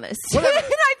 to be honest. Then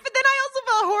I also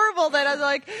felt horrible that I was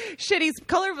like, shit, he's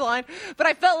colorblind. But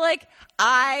I felt like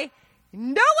I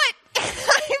know it.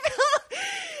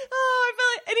 I felt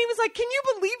like, and he was like, can you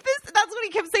believe this? That's what he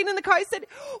kept saying in the car. I said,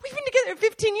 we've been together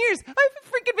 15 years. I've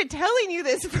freaking been telling you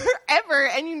this forever,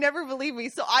 and you never believe me.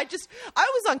 So I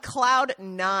was on cloud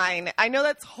 9. I know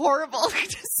that's horrible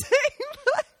to say,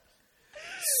 but...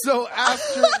 So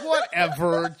after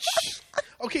whatever.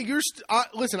 Okay,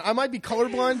 listen, I might be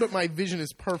colorblind, but my vision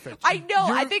is perfect. I know.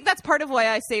 I think that's part of why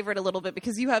I savor it a little bit,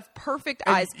 because you have perfect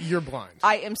eyes. You're blind.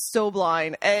 I am so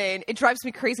blind, and it drives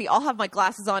me crazy. I'll have my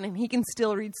glasses on, and he can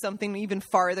still read something even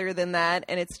farther than that,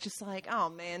 and it's just like, oh,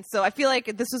 man. So I feel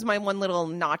like this was my one little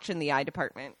notch in the eye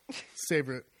department.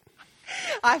 Savor it.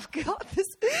 I've got this.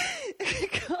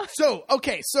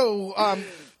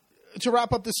 To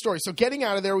wrap up this story, so getting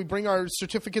out of there, we bring our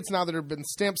certificates now that have been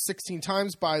stamped 16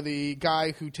 times by the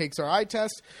guy who takes our eye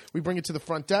test. We bring it to the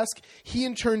front desk. He,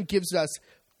 in turn, gives us,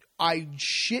 I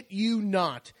shit you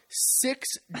not, 6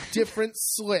 different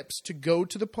slips to go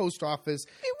to the post office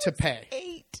to pay.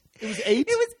 8. It was 8?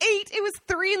 It was 8. It was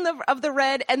 3 of the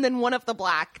red and then 1 of the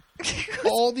black.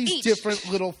 All these different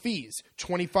little fees.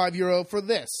 €25 for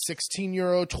this,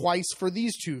 €16 twice for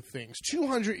these 2 things,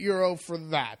 €200 for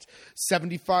that,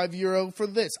 €75 for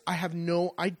this. I have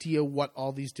no idea what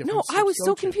all these different No, I was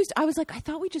so to. confused. I was like, I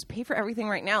thought we just pay for everything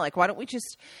right now. Like, why don't we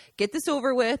just get this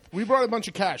over with? We brought a bunch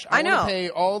of cash. I know. Want to pay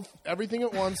everything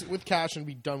at once with cash and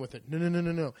be done with it.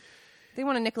 No. They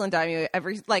want to nickel and dime you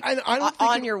every I don't think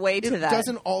on your way to that. It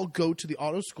doesn't all go to the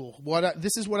auto school.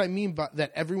 This is what I mean by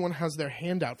that. Everyone has their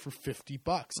hand out for $50.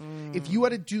 If you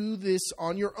had to do this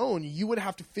on your own, you would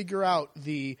have to figure out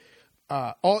the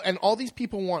all these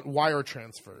people want wire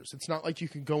transfers. It's not like you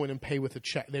can go in and pay with a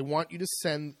check. They want you to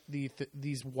send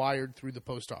these wired through the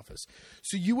post office.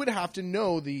 So you would have to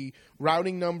know the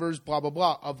routing numbers, blah, blah,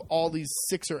 blah, of all these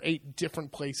 6 or 8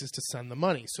 different places to send the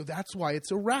money. So that's why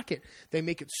it's a racket. They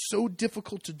make it so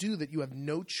difficult to do that you have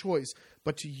no choice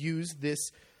but to use this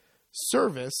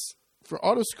service for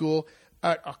auto school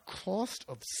at a cost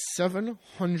of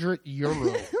 €700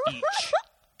 each.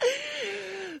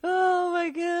 Oh my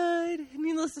God.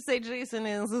 Needless to say, Jason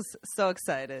is so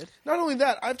excited. Not only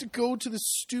that, I have to go to this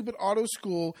stupid auto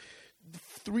school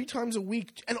 3 times a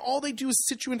week, and all they do is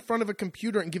sit you in front of a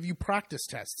computer and give you practice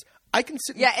tests. I can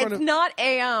sit in front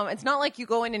of... it's not like you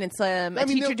go in and it's a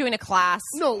teacher doing a class.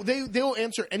 No, they'll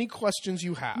answer any questions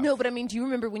you have. No, but I mean, do you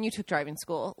remember when you took driving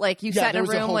school? Like, you sat in a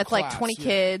room with like 20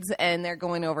 kids and they're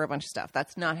going over a bunch of stuff.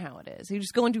 That's not how it is. You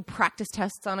just go and do practice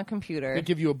tests on a computer. They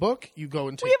give you a book. You go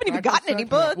and take... We haven't even gotten any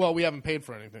book. No, well, we haven't paid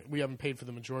for anything. We haven't paid for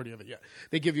the majority of it yet.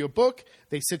 They give you a book.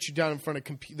 They sit you down in front of...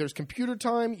 There's computer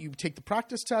time. You take the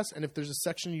practice test, and if there's a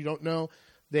section you don't know,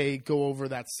 they go over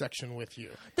that section with you.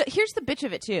 Here's the bitch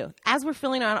of it, too. As we're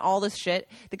filling out all this shit,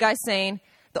 the guy's saying,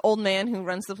 the old man who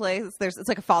runs the place, it's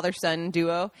like a father-son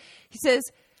duo. He says,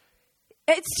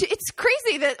 it's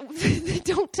crazy that they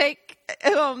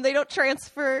don't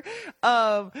transfer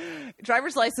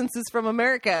driver's licenses from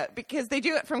America because they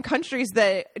do it from countries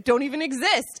that don't even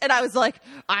exist. And I was like,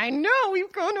 I know,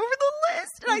 we've gone over the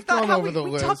list. And I thought how we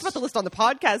talked about the list on the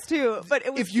podcast, too. But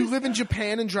it was if you live in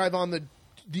Japan and drive on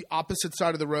the opposite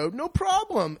side of the road, no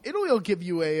problem. Italy will give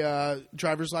you a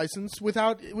driver's license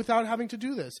without having to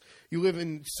do this. You live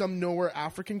in some nowhere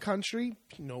African country,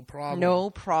 no problem. No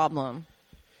problem.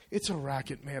 It's a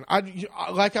racket, man.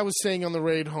 Like I was saying on the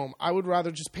raid home, I would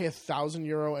rather just pay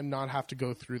 €1,000 and not have to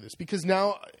go through this, because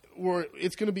now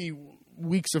it's going to be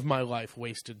weeks of my life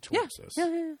wasted towards this.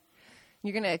 Yeah.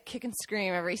 You're going to kick and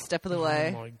scream every step of the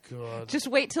way. Oh, my God. Just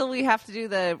wait till we have to do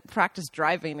the practice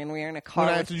driving and we're in a car.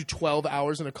 When I have to do 12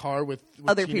 hours in a car with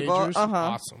other teenagers? people.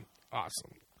 Uh-huh.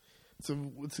 Awesome.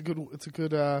 It's a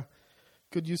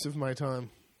good use of my time.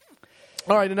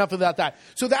 All right, enough of that.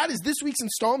 So that is this week's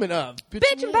installment of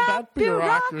Bitchn about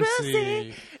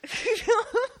Bureaucracy.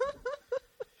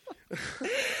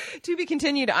 To be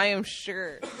continued, I am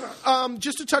sure.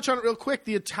 Just to touch on it real quick,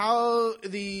 the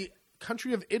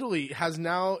country of Italy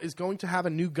is going to have a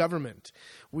new government.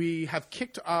 We have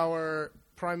kicked our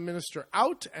prime minister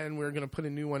out, and we're going to put a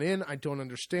new one in. I don't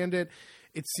understand it.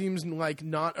 It seems like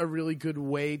not a really good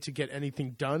way to get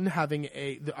anything done. Having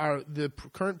the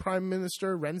current prime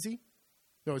minister, Renzi.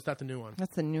 No, is that the new one?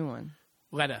 That's the new one.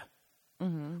 Letta.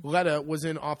 Mm-hmm. Letta was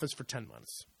in office for 10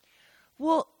 months.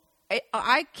 Well,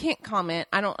 I can't comment.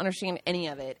 I don't understand any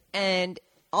of it. And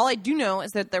all I do know is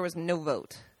that there was no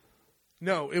vote.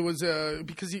 No, it was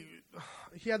because he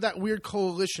had that weird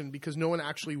coalition because no one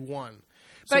actually won.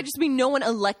 But I just mean no one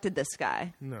elected this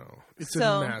guy. No. It's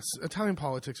a mess. Italian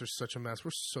politics are such a mess.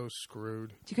 We're so screwed.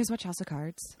 Do you guys watch House of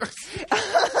Cards?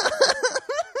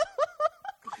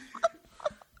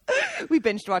 We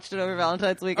binge watched it over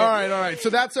Valentine's weekend. All right. So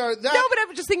that's our... No, but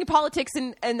I'm just thinking politics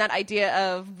and that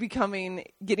idea of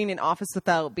getting in office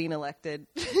without being elected.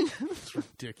 It's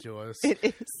ridiculous. It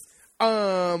is.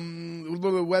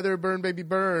 Weather, burn, baby,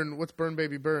 burn. What's burn,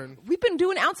 baby, burn? We've been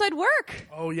doing outside work.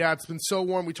 Oh, yeah. It's been so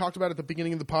warm. We talked about it at the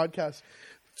beginning of the podcast.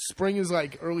 Spring is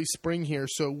like early spring here,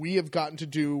 so we have gotten to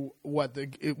do one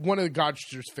of the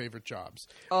Godster's favorite jobs.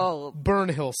 Oh. Burn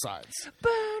hillsides.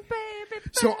 Burn, baby, burn.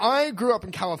 So I grew up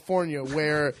in California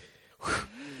where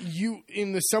you,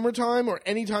 in the summertime or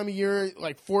any time of year,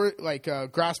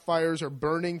 grass fires or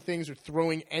burning things or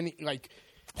throwing any, think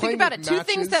about it. matches. 2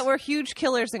 things that were huge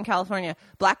killers in California: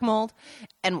 black mold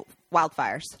and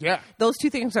wildfires. Yeah. Those 2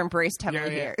 things are embraced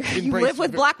heavily Yeah. here. You live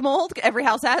with black mold. Every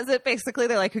house has it. Basically,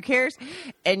 they're like, who cares?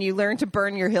 And you learn to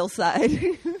burn your hillside.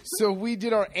 So we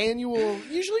did our annual...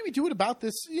 Usually we do it about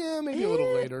this, maybe a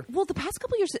little later. Well, the past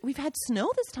couple years, we've had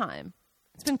snow this time.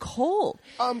 It's been cold.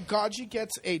 Gaji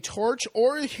gets a torch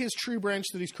or his tree branch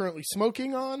that he's currently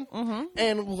smoking on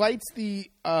and lights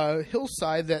the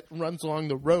hillside that runs along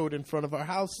the road in front of our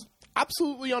house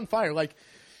absolutely on fire.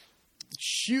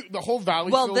 Shoot, the whole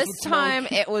valley. Well, this time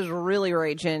it was really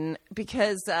raging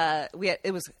because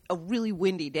it was a really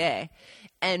windy day.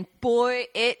 And boy,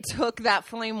 it took that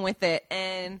flame with it.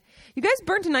 And you guys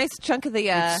burnt a nice chunk of the...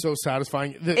 It's so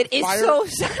satisfying. It is so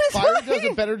satisfying. Fire does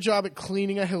a better job at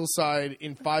cleaning a hillside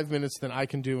in 5 minutes than I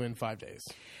can do in 5 days.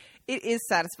 It is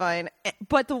satisfying.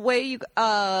 But the way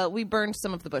we burned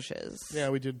some of the bushes. Yeah,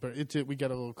 we did. We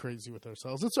got a little crazy with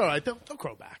ourselves. It's all right. They'll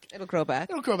grow back. It'll grow back.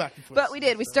 It'll grow back. But we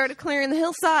did. We started clearing the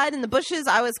hillside and the bushes.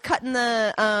 I was cutting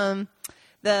the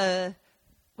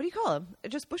what do you call them?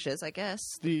 Just bushes, I guess.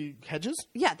 The hedges?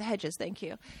 Yeah, the hedges. Thank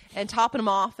you. And topping them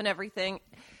off and everything.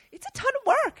 It's a ton of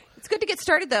work. It's good to get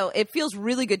started, though. It feels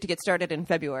really good to get started in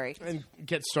February. And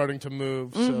starting to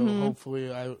move, so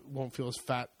hopefully I won't feel as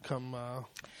fat come...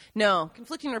 No.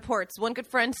 Conflicting reports. One good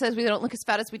friend says we don't look as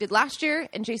fat as we did last year,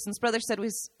 and Jason's brother said we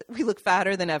look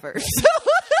fatter than ever. So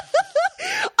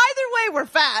either way, we're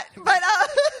fat. But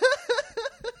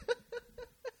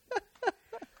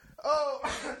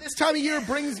this time of year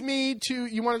brings me to...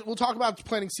 We'll talk about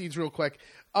planting seeds real quick.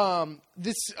 We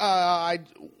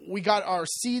got our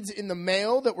seeds in the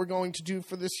mail that we're going to do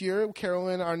for this year.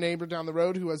 Carolyn, our neighbor down the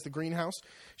road who has the greenhouse,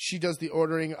 she does the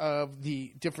ordering of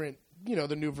the different,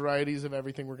 the new varieties of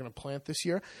everything we're going to plant this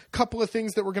year. A couple of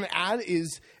things that we're going to add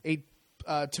is a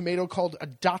tomato called a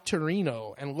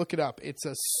Dottorino, and look it up. It's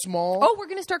a small... Oh, we're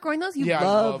going to start growing those? I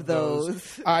love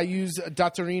those. I use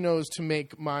Dottorinos to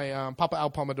make my Papa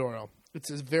al Pomodoro. It's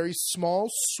a very small,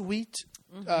 sweet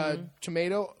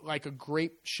tomato, like a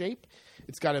grape shape.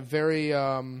 It's got a very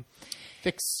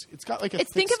thick... It's got like a thick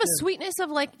think of skin. a sweetness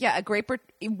of a grape,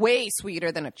 way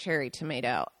sweeter than a cherry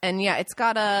tomato. And yeah, it's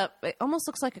got it almost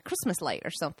looks like a Christmas light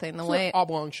or something. The way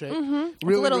oblong shape. Really, it's a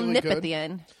little really nip good. at the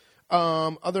end.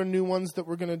 Other new ones that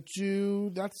we're gonna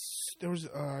do. I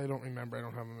don't remember. I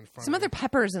don't have them in front. Some other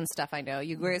peppers and stuff. I know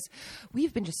you guys.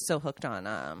 We've been just so hooked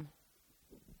on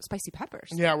spicy peppers.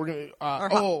 Yeah, we're gonna.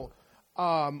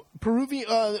 Peruvian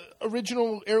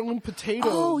original heirloom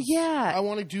potatoes. Oh yeah, I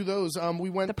want to do those. We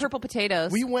went the purple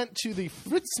potatoes. We went to the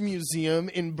Fritz Museum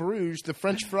in Bruges, the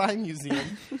French Fry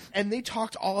Museum, and they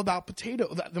talked all about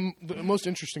potato. The most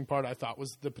interesting part I thought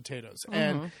was the potatoes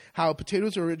and how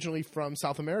potatoes are originally from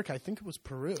South America. I think it was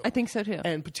Peru. I think so too.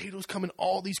 And potatoes come in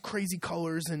all these crazy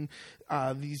colors and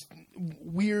these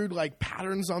weird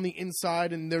patterns on the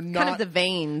inside, and they're not kind of the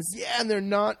veins. Yeah, and they're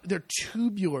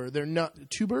tubular. They're not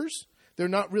tubers. They're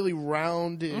not really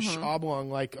roundish, oblong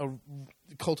like a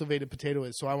cultivated potato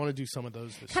is. So I want to do some of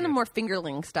those this year. Kind of more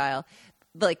fingerling style,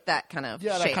 like that kind of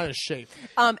shape. That kind of shape.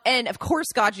 And of course,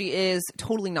 Gaji is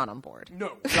totally not on board.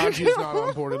 No, Gaji is not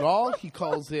on board at all. He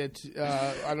calls it.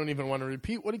 I don't even want to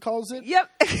repeat what he calls it. Yep,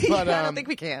 but I don't think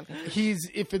we can.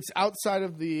 If it's outside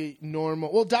of the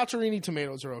normal. Well, Dottorini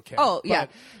tomatoes are okay. Oh yeah,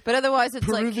 but otherwise it's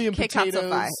Peruvian like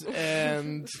potatoes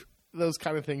and. Those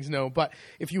kind of things, no. But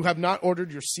if you have not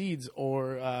ordered your seeds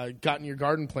or gotten your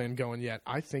garden plan going yet,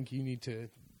 I think you need to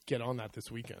get on that this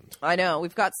weekend. I know.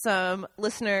 We've got some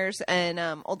listeners and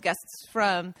old guests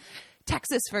from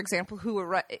Texas, for example, who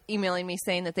were emailing me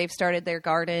saying that they've started their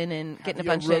garden and getting a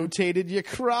bunch of... rotated your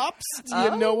crops? Do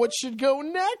you know what should go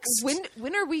next?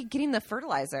 When are we getting the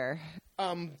fertilizer?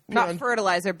 Not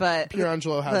fertilizer, but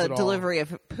Pierangelo has the it all. delivery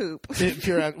of poop.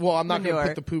 Well, I'm not going to Manure.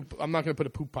 put the poop. I'm not going to put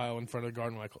a poop pile in front of the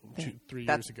garden like 3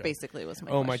 years ago. Basically was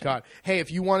my Oh question. my god! Hey,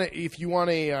 if you want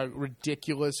a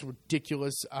ridiculous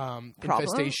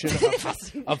infestation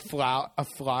of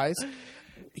flies,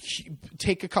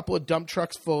 take a couple of dump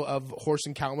trucks full of horse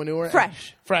and cow manure,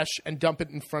 fresh, and dump it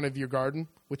in front of your garden,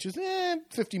 which is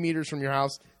 50 meters from your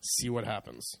house. See what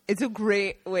happens. It's a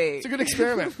great way. It's a good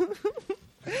experiment.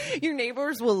 Your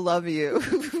neighbors will love you.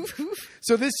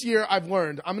 So this year, I've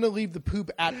learned I'm going to leave the poop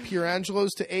at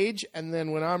Pierangelo's to age, and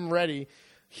then when I'm ready,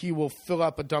 he will fill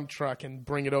up a dump truck and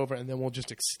bring it over, and then we'll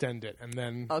just extend it. And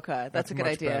then Okay, that's a good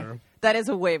much idea. better. That is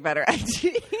a way better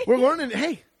idea. We're learning.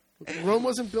 Hey, Rome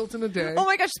wasn't built in a day. Oh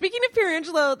my gosh, speaking of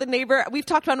Pierangelo, the neighbor, we've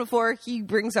talked about him before. He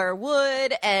brings our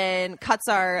wood and cuts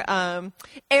our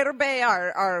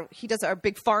herbe, he does our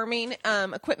big farming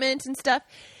equipment and stuff.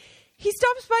 He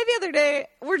stops by the other day.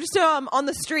 We're just on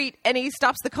the street, and he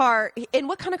stops the car. And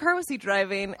what kind of car was he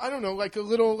driving? I don't know, like a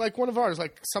little, like one of ours,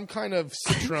 like some kind of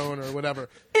Citroen or whatever.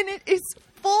 And it is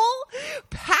full,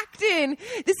 packed in.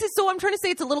 I'm trying to say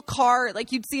it's a little car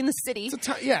like you'd see in the city. It's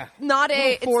Not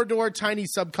a four-door tiny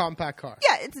subcompact car.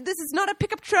 Yeah, this is not a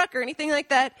pickup truck or anything like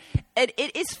that. And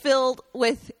it is filled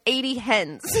with 80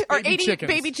 hens or 80 chickens.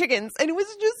 baby chickens. And it was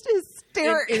just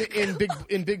hysterical.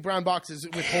 in big brown boxes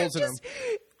with holes in them.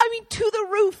 I mean, to the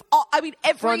roof. Every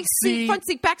Front seat, front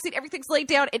seat, back seat, everything's laid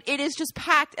down, and it is just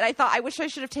packed. And I thought, I wish I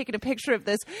should have taken a picture of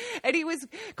this. And he was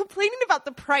complaining about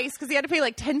the price because he had to pay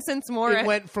like 10 cents more. It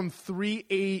went from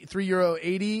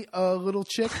 €3.80 a little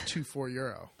chick to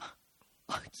 €4.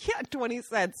 Yeah, 20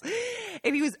 cents.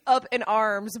 And he was up in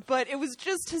arms, but it was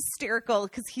just hysterical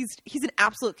because he's an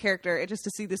absolute character. And just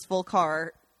to see this full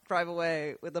car drive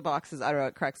away with the boxes, I don't know,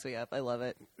 it cracks me up. I love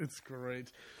it. It's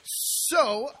great.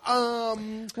 So,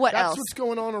 what that's else? what's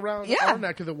going on around our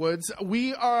neck of the woods.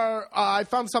 We are, I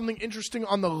found something interesting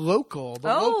on the local.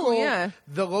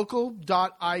 The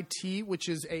local.it, which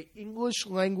is a English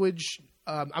language,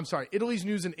 Italy's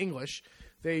news in English.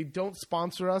 They don't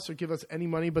sponsor us or give us any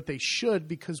money, but they should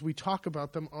because we talk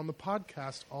about them on the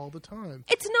podcast all the time.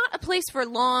 It's not a place for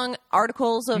long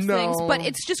articles of things, but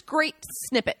it's just great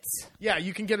snippets. Yeah,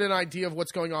 you can get an idea of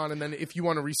what's going on, and then if you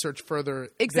want to research further,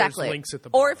 exactly. there's links at the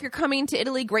bottom. Or if you're coming to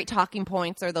Italy, great talking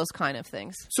points or those kind of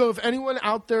things. So if anyone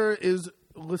out there is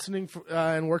listening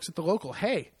and works at the local,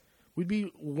 hey,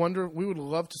 we would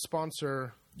love to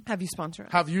sponsor. Have you sponsor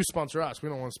us? Have you sponsor us? We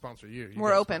don't want to sponsor you.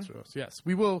 We're open. Yes,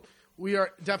 we will. We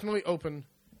are definitely open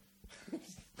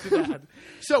to that.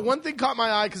 So one thing caught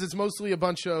my eye because it's mostly a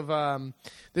bunch of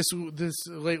this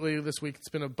week. It's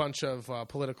been a bunch of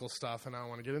political stuff, and I don't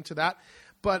want to get into that.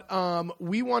 But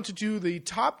we want to do the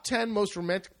top 10 most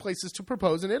romantic places to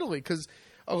propose in Italy because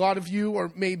a lot of you are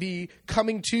maybe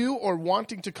coming to or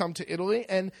wanting to come to Italy,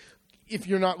 and if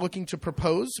you're not looking to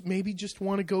propose, maybe just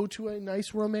want to go to a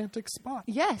nice romantic spot.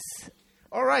 Yes.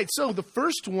 All right, so the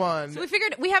first one. So we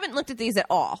figured we haven't looked at these at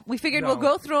all. We figured we'll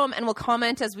go through them and we'll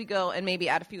comment as we go and maybe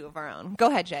add a few of our own. Go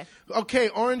ahead, Jay. Okay,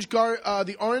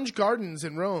 the Orange Gardens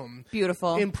in Rome.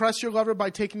 Beautiful. Impress your lover by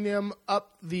taking them up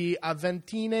the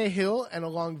Aventine Hill and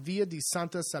along Via di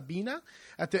Santa Sabina.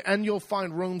 At the end, you'll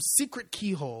find Rome's secret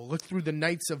keyhole. Look through the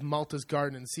Knights of Malta's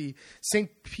garden and see St.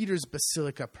 Peter's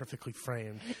Basilica perfectly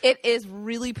framed. It is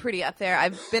really pretty up there.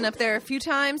 I've been up there a few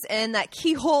times, and that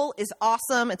keyhole is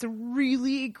awesome. It's a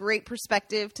really great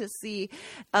perspective to see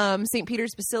St.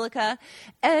 Peter's Basilica.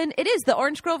 And it is the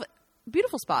Orange Grove,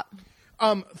 beautiful spot.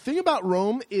 Thing about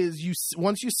Rome is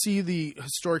once you see the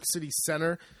historic city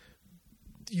center,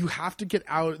 you have to get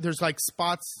out. There's like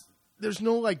spots. There's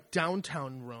no like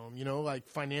downtown Rome, like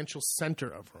financial center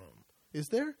of Rome. Is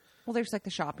there? Well, there's like the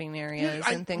shopping areas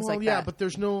and things like that. Yeah, but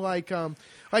there's no like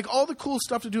all the cool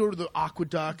stuff to do with the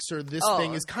aqueducts or this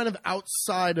thing is kind of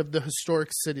outside of the historic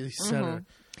city center.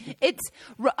 It's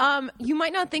you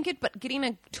might not think it, but getting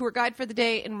a tour guide for the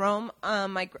day in Rome.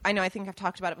 I think I've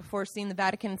talked about it before, seeing the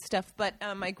Vatican and stuff. But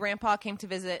my grandpa came to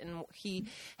visit, and he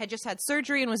had just had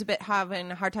surgery and was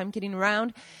having a hard time getting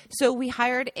around. So we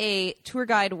hired a tour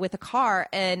guide with a car,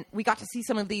 and we got to see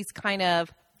some of these kind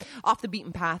of off the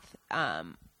beaten path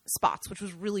spots, which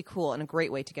was really cool and a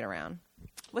great way to get around.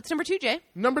 What's number 2, Jay?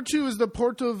 Number 2 is the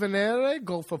Porto Venere,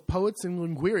 Gulf of Poets in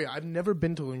Liguria. I've never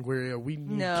been to Liguria. We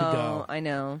need to go. I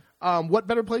know. What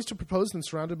better place to propose than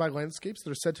surrounded by landscapes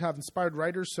that are said to have inspired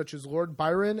writers such as Lord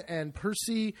Byron and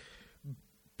Percy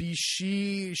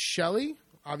Bysshe Shelley?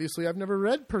 Obviously, I've never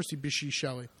read Percy Bysshe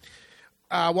Shelley.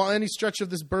 While any stretch of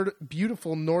this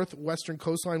beautiful northwestern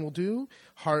coastline will do,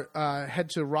 head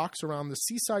to rocks around the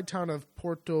seaside town of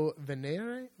Porto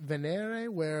Venere,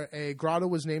 where a grotto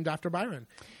was named after Byron.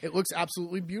 It looks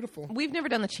absolutely beautiful. We've never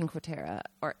done the Cinque Terre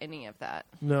or any of that.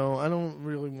 No, I don't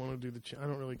really want to do I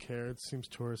don't really care. It seems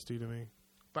touristy to me.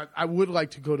 But I would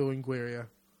like to go to Liguria,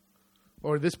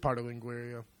 or this part of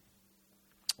Liguria.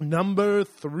 Number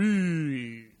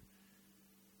 3.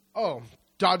 Oh,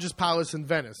 Doge's Palace in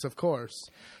Venice, of course.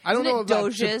 I don't know about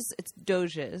Doge's. It's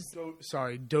Doge's.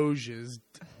 Doge's.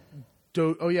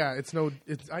 Oh yeah, it's no.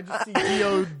 I just see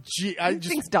D-O-G. I just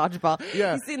thinks dodgeball.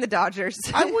 Yeah, he's seen the Dodgers.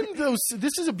 I wouldn't though.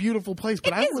 This is a beautiful place,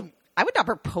 but I wouldn't. I would not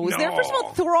propose there. No. First of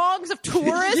all, throngs of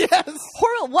tourists. Yes.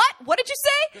 Horrible. What? What did you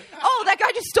say? Oh, that guy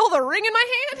just stole the ring in my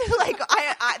hand.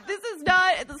 Like, this is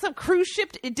not some cruise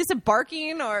ship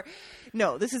disembarking or.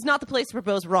 No, this is not the place to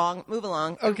propose. Wrong. Move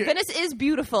along. Okay. Venice is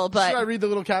beautiful, but Should I read the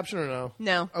little caption or no?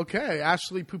 No. Okay,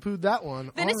 Ashley poo-pooed that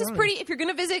one. Venice is pretty. If you're going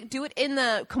to visit, do it in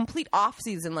the complete off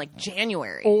season, like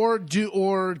January. Or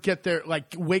get there,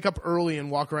 like wake up early and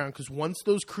walk around, because once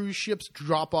those cruise ships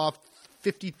drop off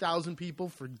 50,000 people,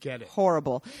 forget it.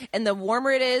 Horrible. And the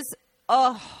warmer it is,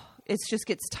 it just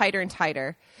gets tighter and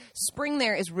tighter. Spring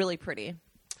there is really pretty.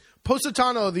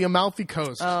 Positano, the Amalfi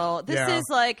Coast. Oh, this is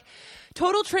like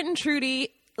total Trent and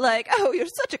Trudy. Like, oh, you're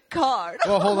such a card.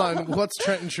 Well, hold on. What's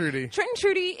Trent and Trudy? Trent and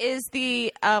Trudy is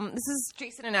the this is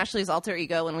Jason and Ashley's alter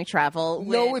ego when we travel.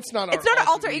 No, it's not. It's not our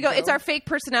alter ego. It's our fake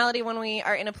personality when we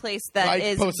are in a place that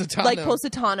is Positano. like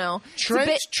Positano.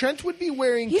 Trent would be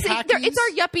wearing khakis. It's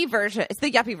our yuppie version. It's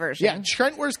the yuppie version. Yeah,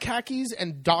 Trent wears khakis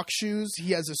and dock shoes.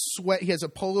 He has a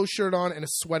polo shirt on and a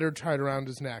sweater tied around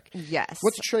his neck. Yes.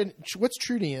 What's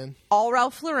Trudy in? All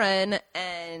Ralph Lauren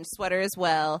and sweater as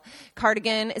well.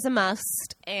 Cardigan is a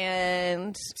must.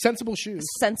 And sensible shoes,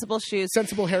 sensible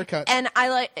haircut. And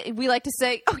we like to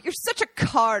say, "Oh, you're such a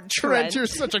card, Trent. You're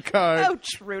such a card." Oh,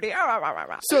 Trudy.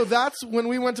 So that's when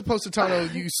we went to Positano.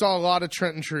 You saw a lot of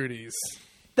Trent and Trudies.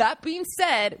 That being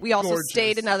said, we also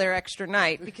stayed another extra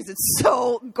night because it's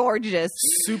so gorgeous,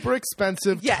 super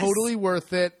expensive, totally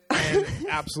worth it, and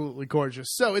absolutely gorgeous.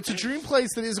 So it's a dream place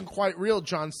that isn't quite real.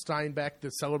 John Steinbeck, the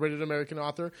celebrated American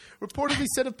author, reportedly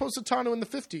said of Positano in the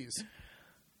 50s.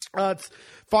 It's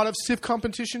thought of stiff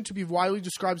competition to be widely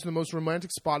described as the most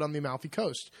romantic spot on the Amalfi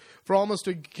Coast. For almost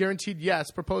a guaranteed yes,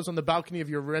 propose on the balcony of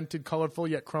your rented, colorful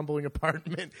yet crumbling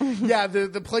apartment. Yeah,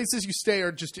 the places you stay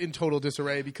are just in total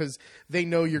disarray because they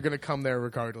know you're going to come there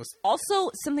regardless.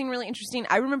 Also, something really interesting.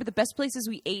 I remember the best places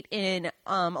we ate in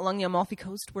along the Amalfi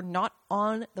Coast were not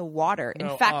on the water. In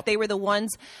fact, they were the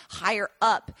ones higher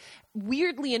up.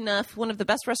 Weirdly enough, one of the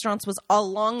best restaurants was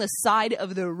along the side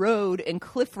of the road in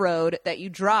Cliff Road that you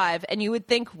drive, and you would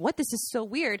think, what, this is so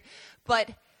weird, but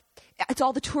it's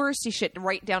all the touristy shit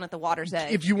right down at the water's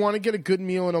edge. If you want to get a good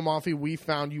meal in Amalfi, we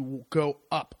found you go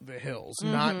up the hills,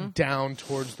 not down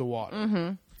towards the water.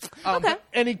 Mm-hmm. Okay.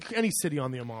 Any city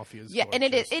on the Amalfi is gorgeous. And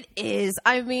it is.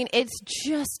 I mean, it's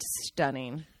just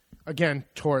stunning. Again,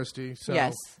 touristy. So.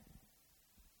 Yes.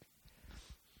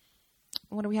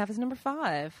 What do we have as number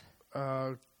 5?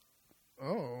 Click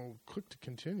to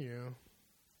continue.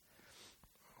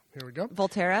 Here we go.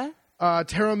 Volterra?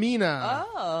 Taormina.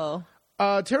 Oh.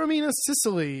 Taormina,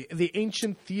 Sicily, the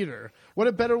ancient theater. What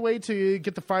a better way to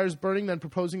get the fires burning than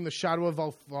proposing the shadow of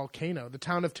a volcano. The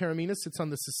town of Taormina sits on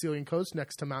the Sicilian coast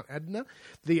next to Mount Etna,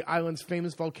 the island's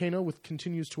famous volcano, which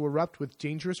continues to erupt with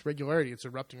dangerous regularity. It's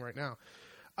erupting right now.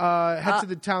 Head to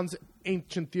the town's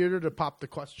ancient theater to pop the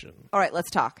question. All right, let's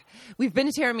talk. We've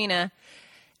been to Taormina.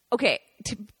 Okay,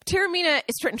 Taormina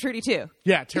is Trent and Trudy too.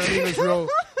 Yeah, Taormina is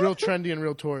real trendy and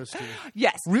real touristy.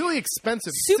 Yes. Really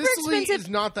expensive. Super Sicily expensive. is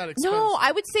not that expensive. No,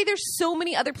 I would say there's so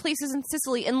many other places in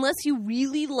Sicily, unless you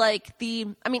really like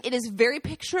it is very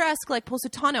picturesque like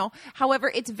Positano.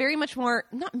 However, it's very much more,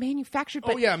 not manufactured,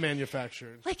 but... Oh, yeah,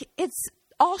 manufactured. Like, it's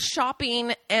all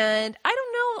shopping, and I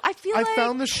don't know, I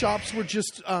found the shops were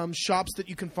just shops that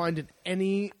you can find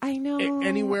in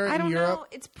anywhere in Europe.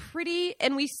 It's pretty,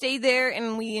 and we stayed there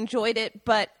and we enjoyed it,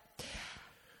 but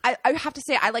I have to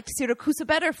say I like Siracusa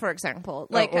better, for example.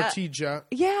 Like Ortigia.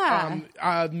 Yeah.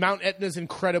 Mount Etna is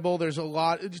incredible. There's a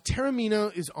lot.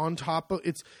 Taormina is on top of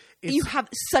it's you have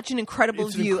such an incredible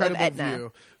view of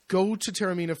Etna. Go to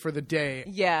Taormina for the day,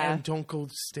 and don't go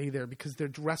stay there because their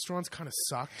restaurants kind of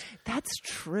sucked. That's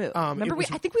true. Remember,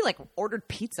 I think we ordered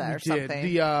pizza or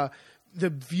something. The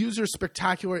views are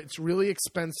spectacular. It's really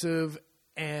expensive,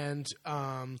 and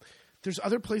there's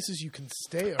other places you can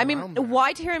stay.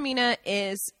 Why Taormina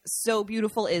is so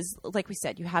beautiful is, like we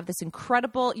said, you have this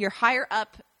incredible. You're higher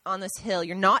up on this hill.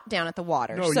 You're not down at the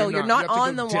water. No, so you're not not. You have on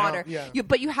to the go down, water. yeah.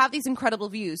 But you have these incredible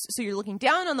views. So you're looking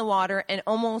down on the water and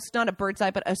almost not a bird's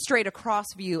eye, but a straight across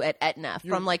view at Etna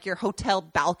from like your hotel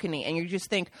balcony. And you just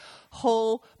think,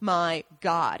 oh my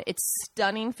God, it's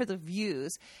stunning for the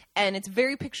views. And it's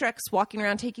very picturesque walking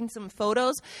around taking some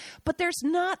photos. But there's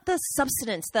not the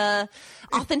substance, the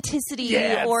authenticity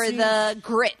or the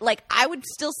grit. Like I would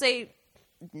still say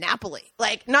Napoli,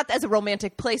 like not as a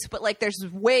romantic place, but like there's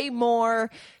way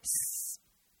more,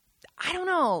 I don't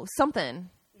know, something.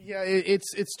 Yeah,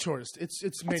 it's tourist.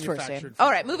 It's manufactured.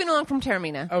 All right, moving along from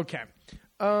Taormina. Okay.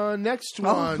 Next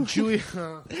one,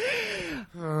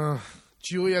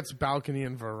 Juliet's balcony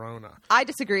in Verona. I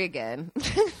disagree again.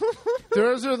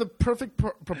 Those are the perfect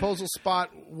proposal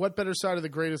spot. What better side of the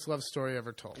greatest love story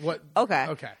ever told? What? Okay.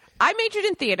 I majored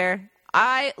in theater.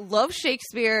 I love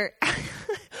Shakespeare.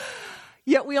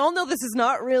 Yet we all know this is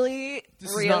not really This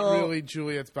real. is not really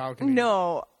Juliet's balcony.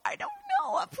 No, I don't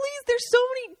know. Please, there's so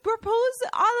many proposed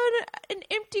on an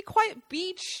empty, quiet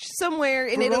beach somewhere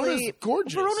in Verona's Italy.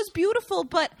 gorgeous. Verona's beautiful,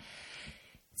 but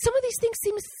some of these things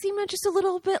seem just a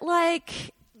little bit like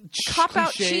cop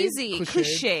out, cheesy,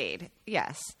 cliched.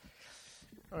 Yes.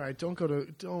 All right, don't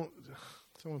propose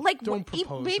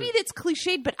maybe it. it's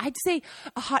cliched, but I'd say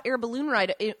a hot air balloon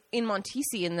ride in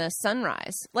Montisi in the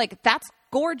sunrise. Like that's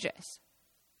gorgeous.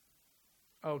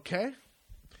 Okay.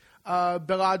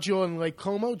 Bellagio and Lake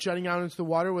Como, jutting out into the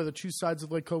water where the two sides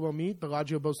of Lake Como meet.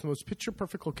 Bellagio boasts the most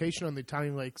picture-perfect location on the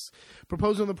Italian lakes.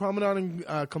 Propose on the promenade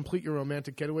and complete your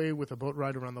romantic getaway with a boat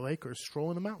ride around the lake or a stroll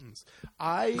in the mountains.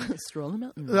 Stroll in the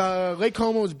mountains. Lake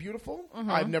Como is beautiful.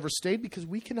 I've never stayed because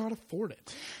we cannot afford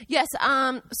it. Yes,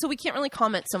 so we can't really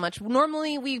comment so much.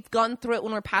 Normally, we've gone through it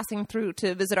when we're passing through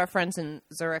to visit our friends in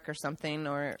Zurich or something,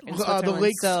 or in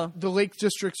Switzerland. The lake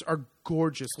districts are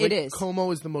gorgeous. Lake It is. Como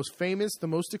is the most famous, the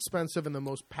most expensive, and the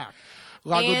most packed.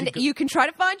 You can try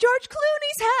to find George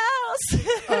Clooney's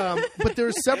house. But there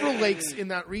are several lakes in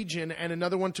that region, and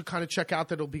another one to kind of check out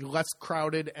that'll be less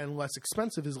crowded and less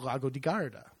expensive is Lago di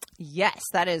Garda. Yes,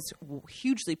 that is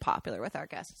hugely popular with our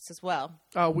guests as well.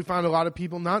 We found a lot of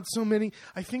people, not so many.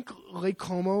 I think Lake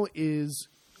Como is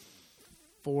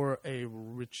for a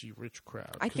rich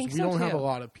crowd. I think we so, don't too. have a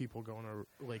lot of people going to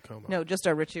Lake Como. No, just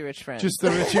our richy rich friends. Just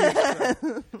the rich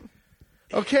crowd.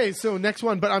 Okay, so next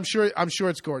one, but I'm sure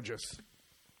it's gorgeous.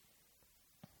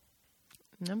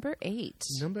 Number 8.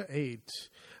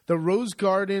 The Rose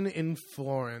Garden in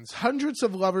Florence. Hundreds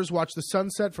of lovers watch the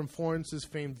sunset from Florence's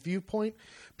famed viewpoint.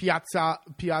 Piazza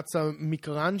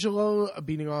Michelangelo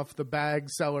beating off the bag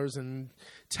sellers and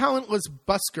talentless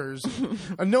buskers.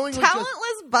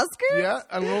 Talentless buskers? Yeah,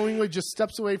 unknowingly just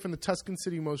steps away from the Tuscan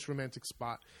city most romantic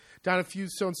spot. Down a few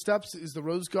stone steps is the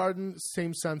Rose Garden.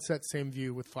 Same sunset, same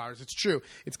view with flowers. It's true.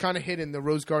 It's kind of hidden. The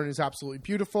Rose Garden is absolutely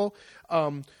beautiful.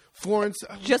 Florence,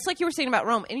 just like you were saying about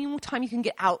Rome, any time you can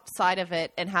get outside of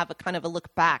it and have a kind of a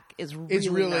look back is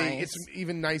really nice. It's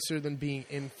even nicer than being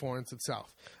in Florence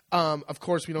itself. Of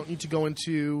course, we don't need to go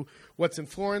into what's in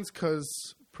Florence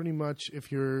because pretty much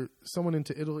if you're someone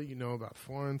into Italy, you know about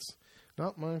Florence.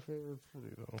 Not my favorite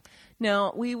city, though.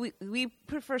 No, we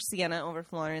prefer Siena over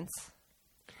Florence.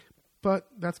 But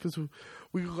that's because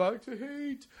we like to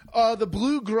hate. The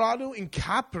Blue Grotto in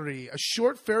Capri, a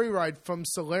short ferry ride from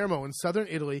Salerno in southern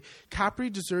Italy.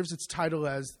 Capri deserves its title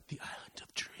as the Island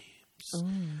of Dreams.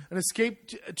 An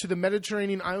escape to the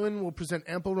Mediterranean island will present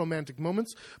ample romantic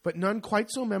moments, but none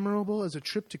quite so memorable as a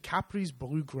trip to Capri's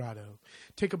Blue Grotto.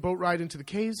 Take a boat ride into the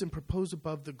caves and propose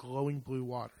above the glowing blue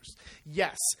waters.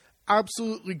 Yes,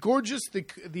 absolutely gorgeous.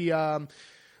 The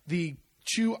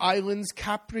two islands,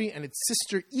 Capri and its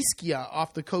sister Ischia,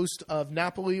 off the coast of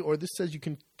Napoli, or this says you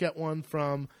can get one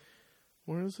from,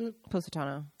 where is it?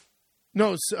 Positano.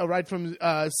 No, a ride from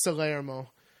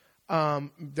Salerno.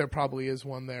 There probably is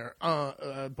one there,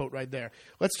 boat ride there.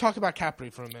 Let's talk about Capri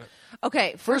for a minute.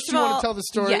 Okay, First you want to tell the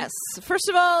story? Yes. First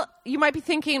of all, you might be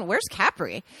thinking, where's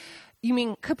Capri? You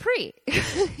mean Capri.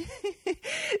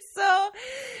 So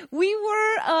we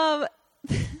were...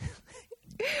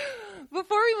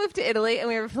 Before we moved to Italy and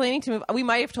we were planning to move, we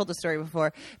might have told the story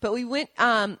before, but we went,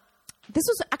 this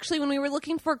was actually when we were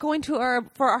looking for going to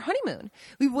for our honeymoon.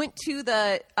 We went to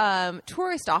the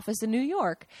tourist office in New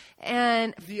York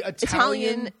and the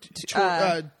Italian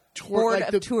Board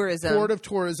of Tourism. Board of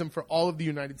Tourism for all of the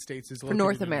United States is located for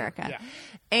North America. Yeah.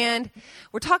 And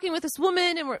we're talking with this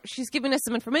woman and she's giving us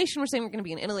some information. We're saying we're going to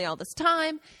be in Italy all this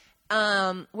time.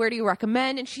 Where do you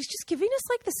recommend? And she's just giving us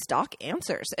like the stock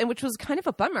answers, and which was kind of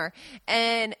a bummer.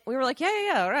 And we were like,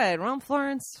 yeah, all right, Rome,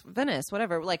 Florence, Venice,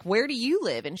 whatever. Like, where do you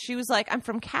live? And she was like, I'm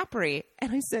from Capri.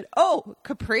 And I said, oh,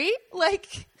 Capri?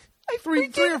 Like,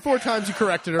 Three or four times you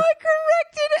corrected her. I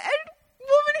corrected a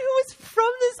woman who was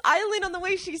from this island on the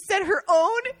way she said her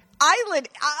own island.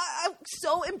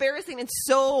 So embarrassing and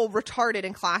so retarded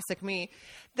and classic me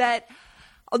that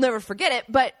I'll never forget it.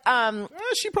 But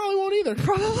she probably won't either.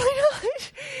 Probably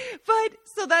not. But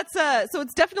so that's so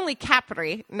it's definitely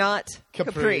Capri, not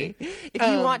Capri. If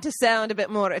you want to sound a bit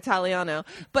more Italiano,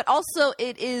 but also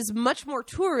it is much more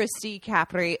touristy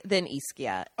Capri than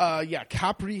Ischia. Yeah,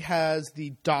 Capri has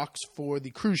the docks for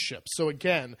the cruise ships. So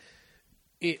again,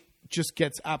 it just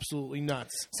gets absolutely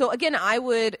nuts. So again, I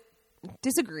would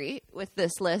disagree with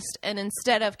this list, and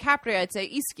instead of Capri, I'd say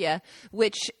Ischia,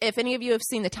 which, if any of you have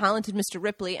seen The Talented Mr.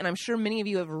 Ripley, and I'm sure many of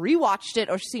you have rewatched it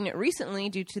or seen it recently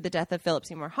due to the death of Philip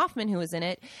Seymour Hoffman, who was in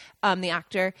it, the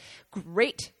actor,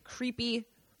 great, creepy,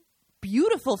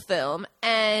 beautiful film,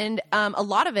 and a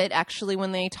lot of it, actually,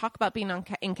 when they talk about being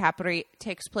in Capri,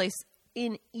 takes place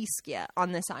in Ischia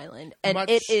on this island, and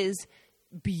it is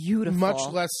beautiful. Much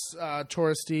less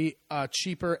touristy,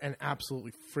 cheaper, and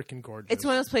absolutely freaking gorgeous. It's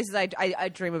one of those places I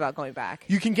dream about going back.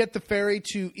 You can get the ferry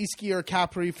to Ischia or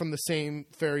Capri from the same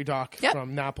ferry dock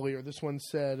from Napoli, or this one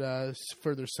said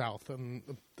further south, and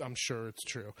I'm sure it's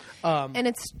true. And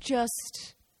it's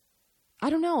just, I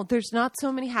don't know, there's not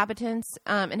so many inhabitants,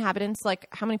 like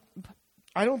how many...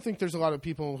 I don't think there's a lot of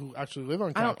people who actually live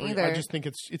on Capri. I don't either. I just think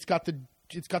it's got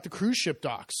the cruise ship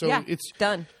dock, so it's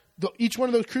done. Each one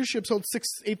of those cruise ships holds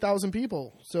 8,000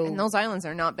 people. So and those islands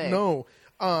are not big. No.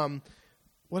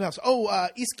 What else?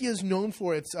 Ischia is known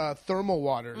for its thermal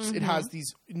waters. Mm-hmm. It has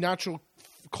these natural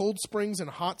cold springs and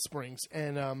hot springs,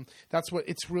 and that's what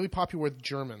it's really popular with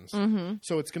Germans. Mm-hmm.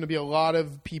 So it's going to be a lot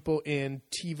of people in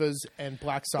Tivas and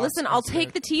black sauce. Other. Listen, I'll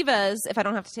take the Tivas if I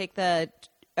don't have to take the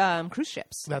cruise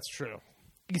ships. That's true.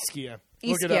 Ischia.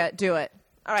 Ischia, do it.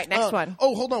 All right, next one.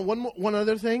 Oh, hold on. One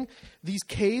other thing. These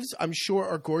caves, I'm sure,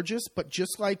 are gorgeous, but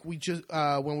just like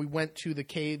when we went to the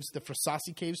caves, the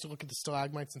Frasassi caves, to look at the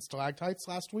stalagmites and stalactites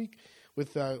last week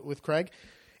with Craig,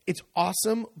 it's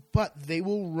awesome, but they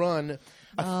will run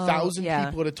 1,000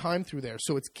 people at a time through there.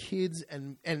 So it's kids,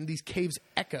 and these caves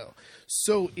echo.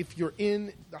 So if you're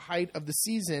in the height of the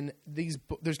season, there's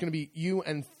going to be you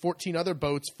and 14 other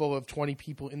boats full of 20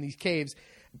 people in these caves,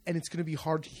 and it's going to be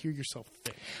hard to hear yourself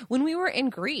think. When we were in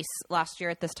Greece last year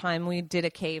at this time, we did a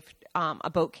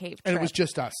boat cave trip. And it was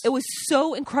just us. It was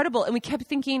so incredible. And we kept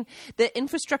thinking the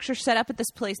infrastructure set up at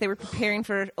this place, they were preparing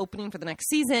for opening for the next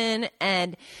season.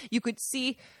 And you could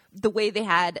see the way they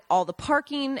had all the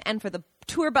parking and for the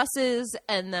tour buses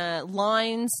and the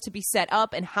lines to be set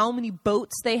up and how many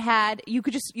boats they had. You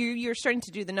could just, you're starting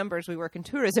to do the numbers. We work in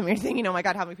tourism. You're thinking, oh my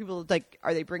God, how many people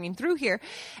are they bringing through here?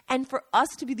 And for us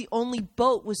to be the only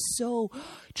boat was so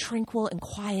tranquil and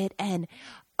quiet and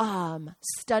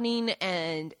stunning,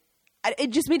 and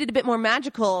it just made it a bit more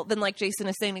magical than, like Jason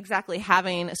is saying, exactly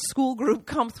having a school group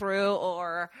come through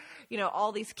or,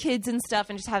 all these kids and stuff,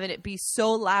 and just having it be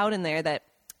so loud in there that,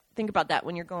 think about that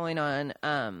when you're going on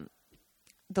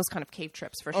those kind of cave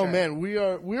trips, for sure. Oh man,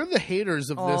 we're the haters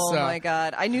of this. Oh my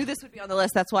God, I knew this would be on the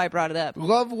list. That's why I brought it up.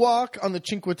 Love Walk on the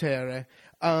Cinque Terre.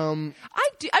 I mean,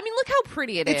 look how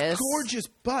pretty it is. It's gorgeous,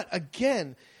 but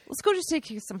again, let's go just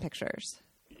take some pictures.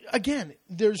 Again,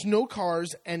 there's no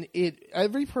cars, and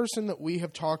every person that we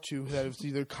have talked to that has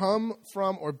either come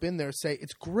from or been there say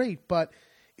it's great, but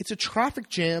it's a traffic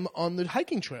jam on the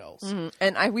hiking trails. Mm-hmm.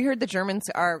 And we heard the Germans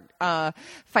are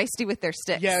feisty with their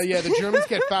sticks. Yeah, the Germans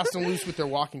get fast and loose with their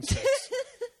walking sticks.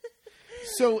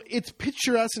 So it's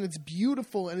picturesque and it's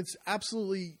beautiful and it's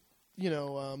absolutely,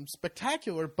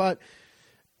 spectacular. But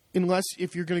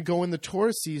if you're going to go in the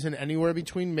tourist season, anywhere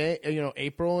between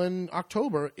April and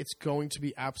October, it's going to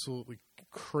be absolutely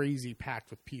crazy packed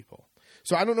with people.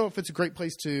 So I don't know if it's a great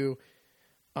place to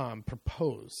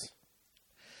propose.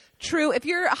 True. If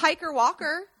you're a hiker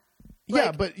walker.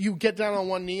 Yeah, but you get down on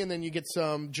one knee and then you get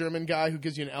some German guy who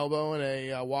gives you an elbow and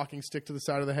a walking stick to the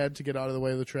side of the head to get out of the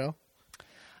way of the trail.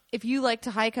 If you like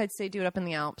to hike, I'd say do it up in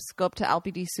the Alps. Go up to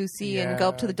Alpi di Susi and go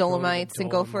up to the Dolomites and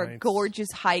go for a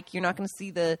gorgeous hike. You're not going to see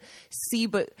the sea,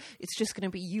 but it's just going to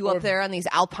be you up there on these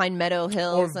alpine meadow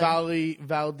hills. Or Val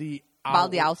di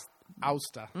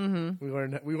Aosta. Mm-hmm. We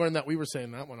learned that we were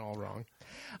saying that one all wrong.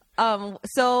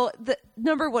 So the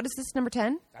what is this, number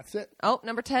 10? That's it. Oh,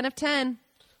 number 10 of 10.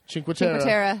 Cinque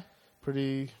Terre.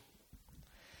 Pretty.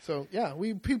 So, yeah,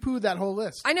 we poo-pooed that whole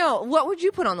list. I know. What would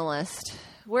you put on the list?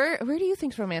 Where do you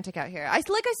think's romantic out here? Like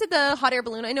I said, the hot air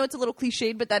balloon. I know it's a little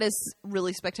cliched, but that is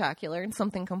really spectacular and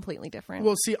something completely different.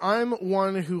 Well, see, I'm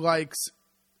one who likes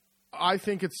I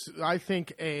think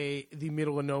the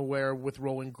middle of nowhere with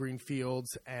rolling green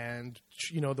fields and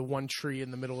the one tree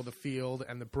in the middle of the field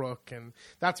and the brook, and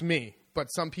that's me. But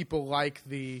some people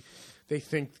they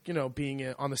think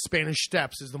being on the Spanish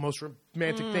Steps is the most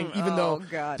romantic thing, even though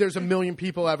there's a million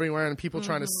people everywhere and people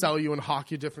trying to sell you and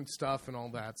hawk you different stuff and all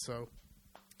that. So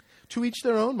to each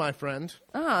their own, my friend.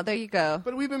 Oh, there you go.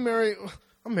 But we've been married.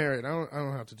 I'm married. I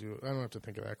don't have to do it. I don't have to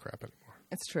think of that crap anymore.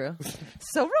 It's true.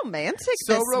 So romantic.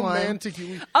 So this romantic.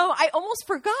 One. Oh, I almost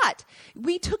forgot.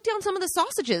 We took down some of the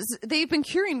sausages. They've been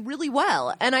curing really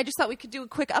well, and I just thought we could do a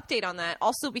quick update on that.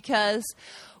 Also, because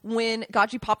when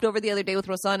Gaji popped over the other day with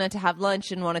Rosanna to have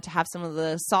lunch and wanted to have some of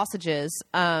the sausages,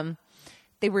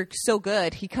 they were so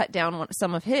good. He cut down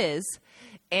some of his,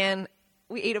 and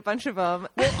we ate a bunch of them.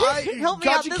 Well,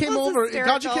 Gaji came over.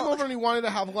 Hysterical. Gaji came over and he wanted to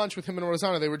have lunch with him and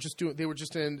Rosanna. They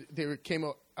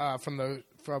came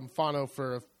from Fano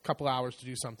for a couple hours to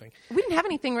do something. We didn't have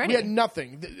anything ready. We had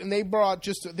nothing, and they brought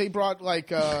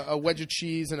like a wedge of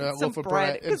cheese and a loaf of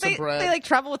bread and some bread. They like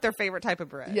travel with their favorite type of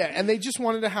bread. Yeah, and they just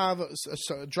wanted to have a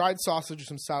dried sausage,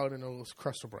 some salad, and a little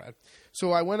crust of bread.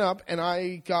 So I went up and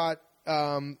I got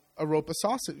a rope of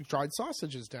dried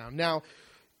sausages down. Now,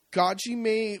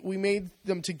 we made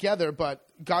them together, but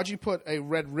Gaji put a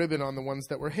red ribbon on the ones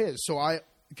that were his. So I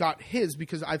got his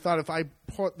because I thought if I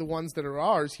put the ones that are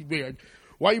ours, he'd be like,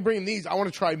 "Why are you bringing these? I want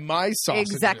to try my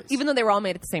sausages." Exactly. Even though they were all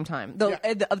made at the same time,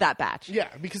 of that batch. Yeah,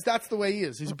 because that's the way he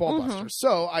is. He's a ball buster.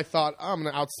 So I thought, I'm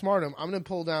going to outsmart him. I'm going to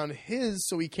pull down his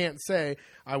so he can't say,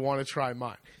 "I want to try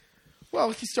mine."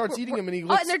 Well, he starts eating them and he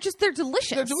looks... Oh, and they're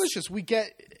delicious. They're delicious.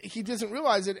 He doesn't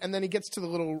realize it, and then he gets to the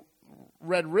little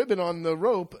red ribbon on the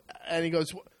rope, and he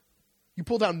goes, "You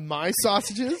pull down my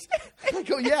sausages?" I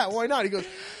go, "Yeah, why not?" He goes,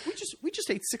 we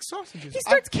just ate 6 sausages. He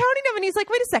starts counting them, and he's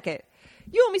like, "Wait a second.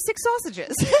 You owe me 6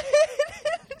 sausages."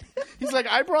 He's like,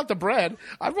 "I brought the bread.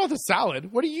 I brought the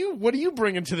salad. What are you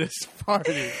bringing to this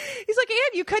party?" He's like,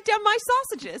 "And you cut down my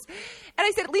sausages." And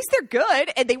I said, "At least they're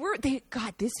good." And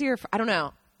God, this year, I don't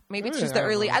know. Maybe it's just the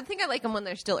early. I think I like them when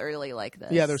they're still early like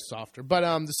this. Yeah, they're softer. But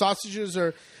the sausages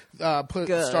are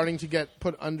starting to get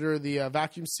put under the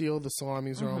vacuum seal. The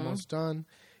salamis are almost done.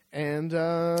 And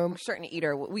we're starting to eat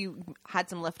we had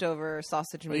some leftover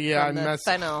sausage meat from the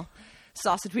fennel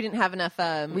sausage. We didn't have enough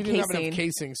We didn't have enough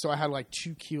casing, so I had like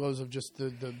 2 kilos of just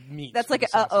the meat. That's like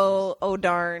oh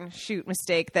darn shoot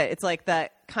mistake. That it's like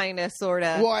that kind of sort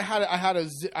of. Well, I had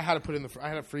to put in I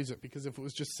had to freeze it because if it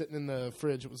was just sitting in the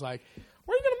fridge, it was like,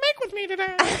 "What are you going to make with me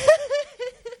today?"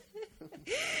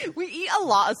 We eat a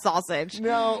lot of sausage.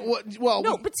 No,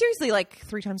 but seriously, like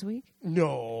 3 times a week.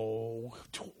 No,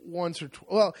 once or twice.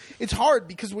 Well, it's hard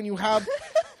because when you have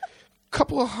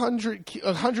couple of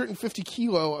 150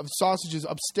 kilo of sausages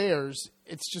upstairs,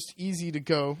 it's just easy to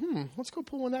go, let's go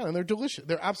pull one out. And they're delicious.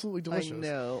 They're absolutely delicious.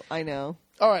 I know.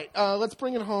 All right, let's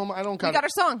bring it home. We got our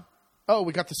song. Oh,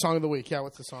 we got the song of the week. Yeah,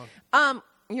 what's the song?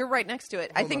 You're right next to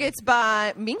it. I think it's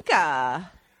by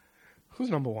Minka. Who's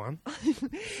number 1?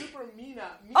 Super Mina.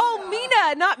 Oh,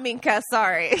 Mina, not Minka.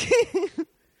 Sorry.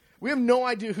 We have no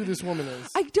idea who this woman is.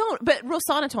 I don't, but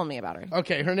Rosanna told me about her.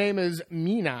 Okay, her name is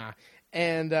Mina.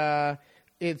 And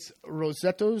it's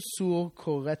Rosetto sul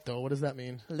colletto. What does that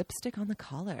mean? Lipstick on the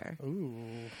collar. Ooh.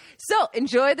 So,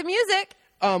 enjoy the music.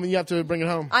 You have to bring it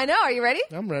home. I know. Are you ready?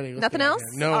 I'm ready. Nothing else?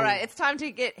 No. All right. It's time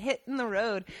to get hit in the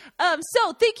road.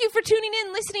 So thank you for tuning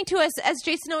in, listening to us. As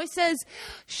Jason always says,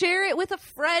 share it with a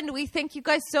friend. We thank you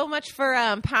guys so much for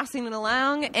passing it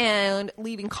along and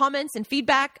leaving comments and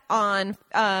feedback on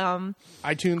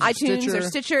iTunes or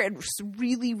Stitcher. It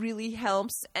really, really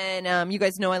helps. And you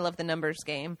guys know I love the numbers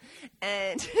game.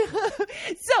 And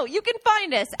so you can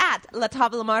find us at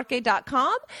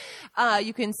latablamarque.com.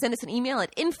 You can send us an email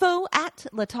at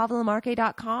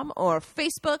info@latablamarque.com or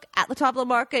Facebook at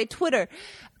latablamarque, Twitter,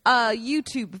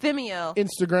 YouTube, Vimeo,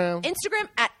 Instagram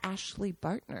at Ashley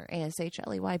Bartner,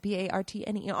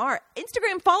 ASHLEYBARTNER.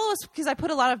 Instagram, follow us because I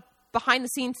put a lot of behind the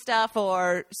scenes stuff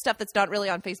or stuff that's not really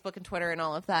on Facebook and Twitter and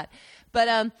all of that. But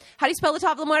how do you spell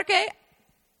Latablamarque?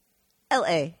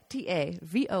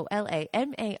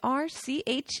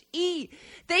 LATAVOLAMARCHE.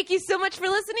 Thank you so much for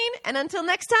listening, and until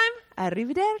next time,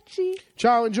 arrivederci.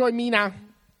 Ciao, enjoy Mina.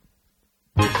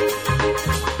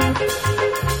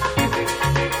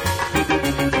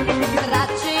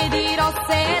 Tracce di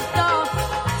rossetto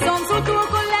son sul tuo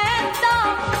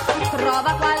colletto,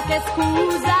 trova qualche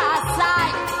scusa,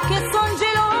 sai che son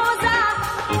gelosa,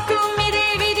 tu mi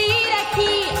devi dire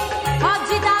chi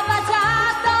oggi t'ha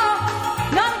baciato,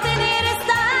 non te ne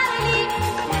restare lì,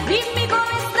 dimmi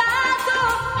com'è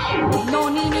stato,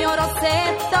 non il mio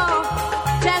rossetto,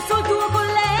 c'è sul tuo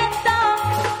colletto,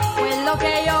 quello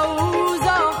che io uso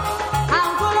ha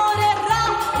un colore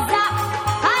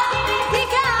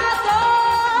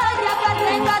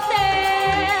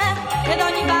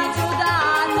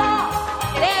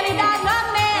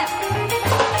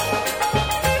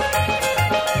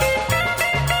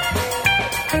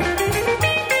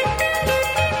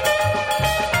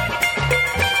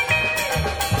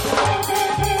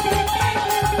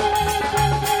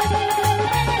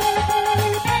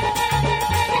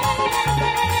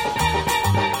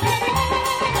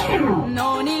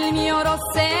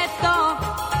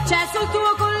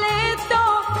tuo colletto,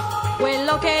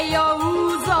 quello che io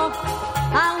uso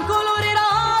ha un colore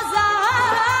rosa,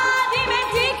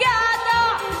 dimenticato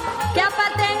che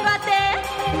appartengo a te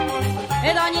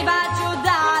ed ogni bacio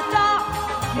dato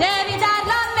devi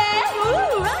darlo a me,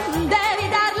 devi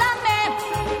darlo a me,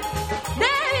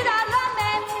 devi darlo a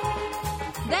me,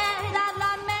 devi darlo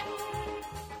a me,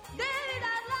 devi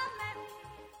darlo a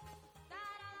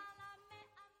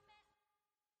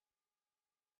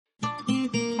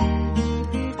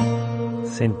me.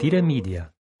 Sentire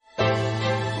Media.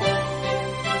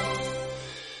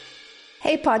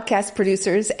 Hey, podcast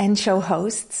producers and show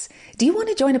hosts. Do you want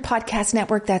to join a podcast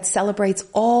network that celebrates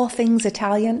all things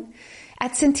Italian?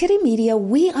 At Sentire Media,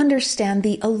 we understand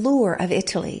the allure of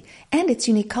Italy and its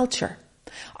unique culture.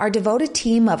 Our devoted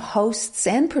team of hosts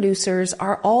and producers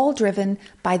are all driven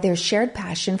by their shared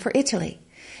passion for Italy.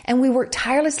 And we work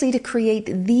tirelessly to create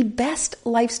the best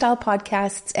lifestyle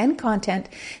podcasts and content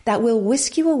that will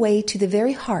whisk you away to the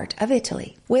very heart of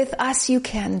Italy. With us, you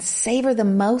can savor the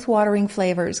mouth-watering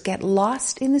flavors, get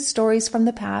lost in the stories from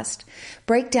the past,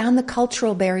 break down the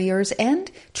cultural barriers, and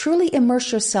truly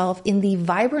immerse yourself in the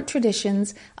vibrant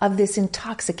traditions of this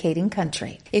intoxicating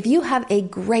country. If you have a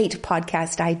great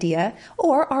podcast idea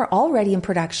or are already in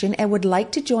production and would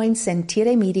like to join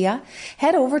Sentire Media,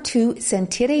 head over to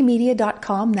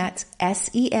sentiremedia.com. That's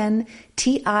SENTIRE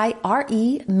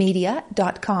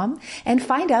media.com and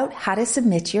find out how to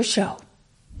submit your show.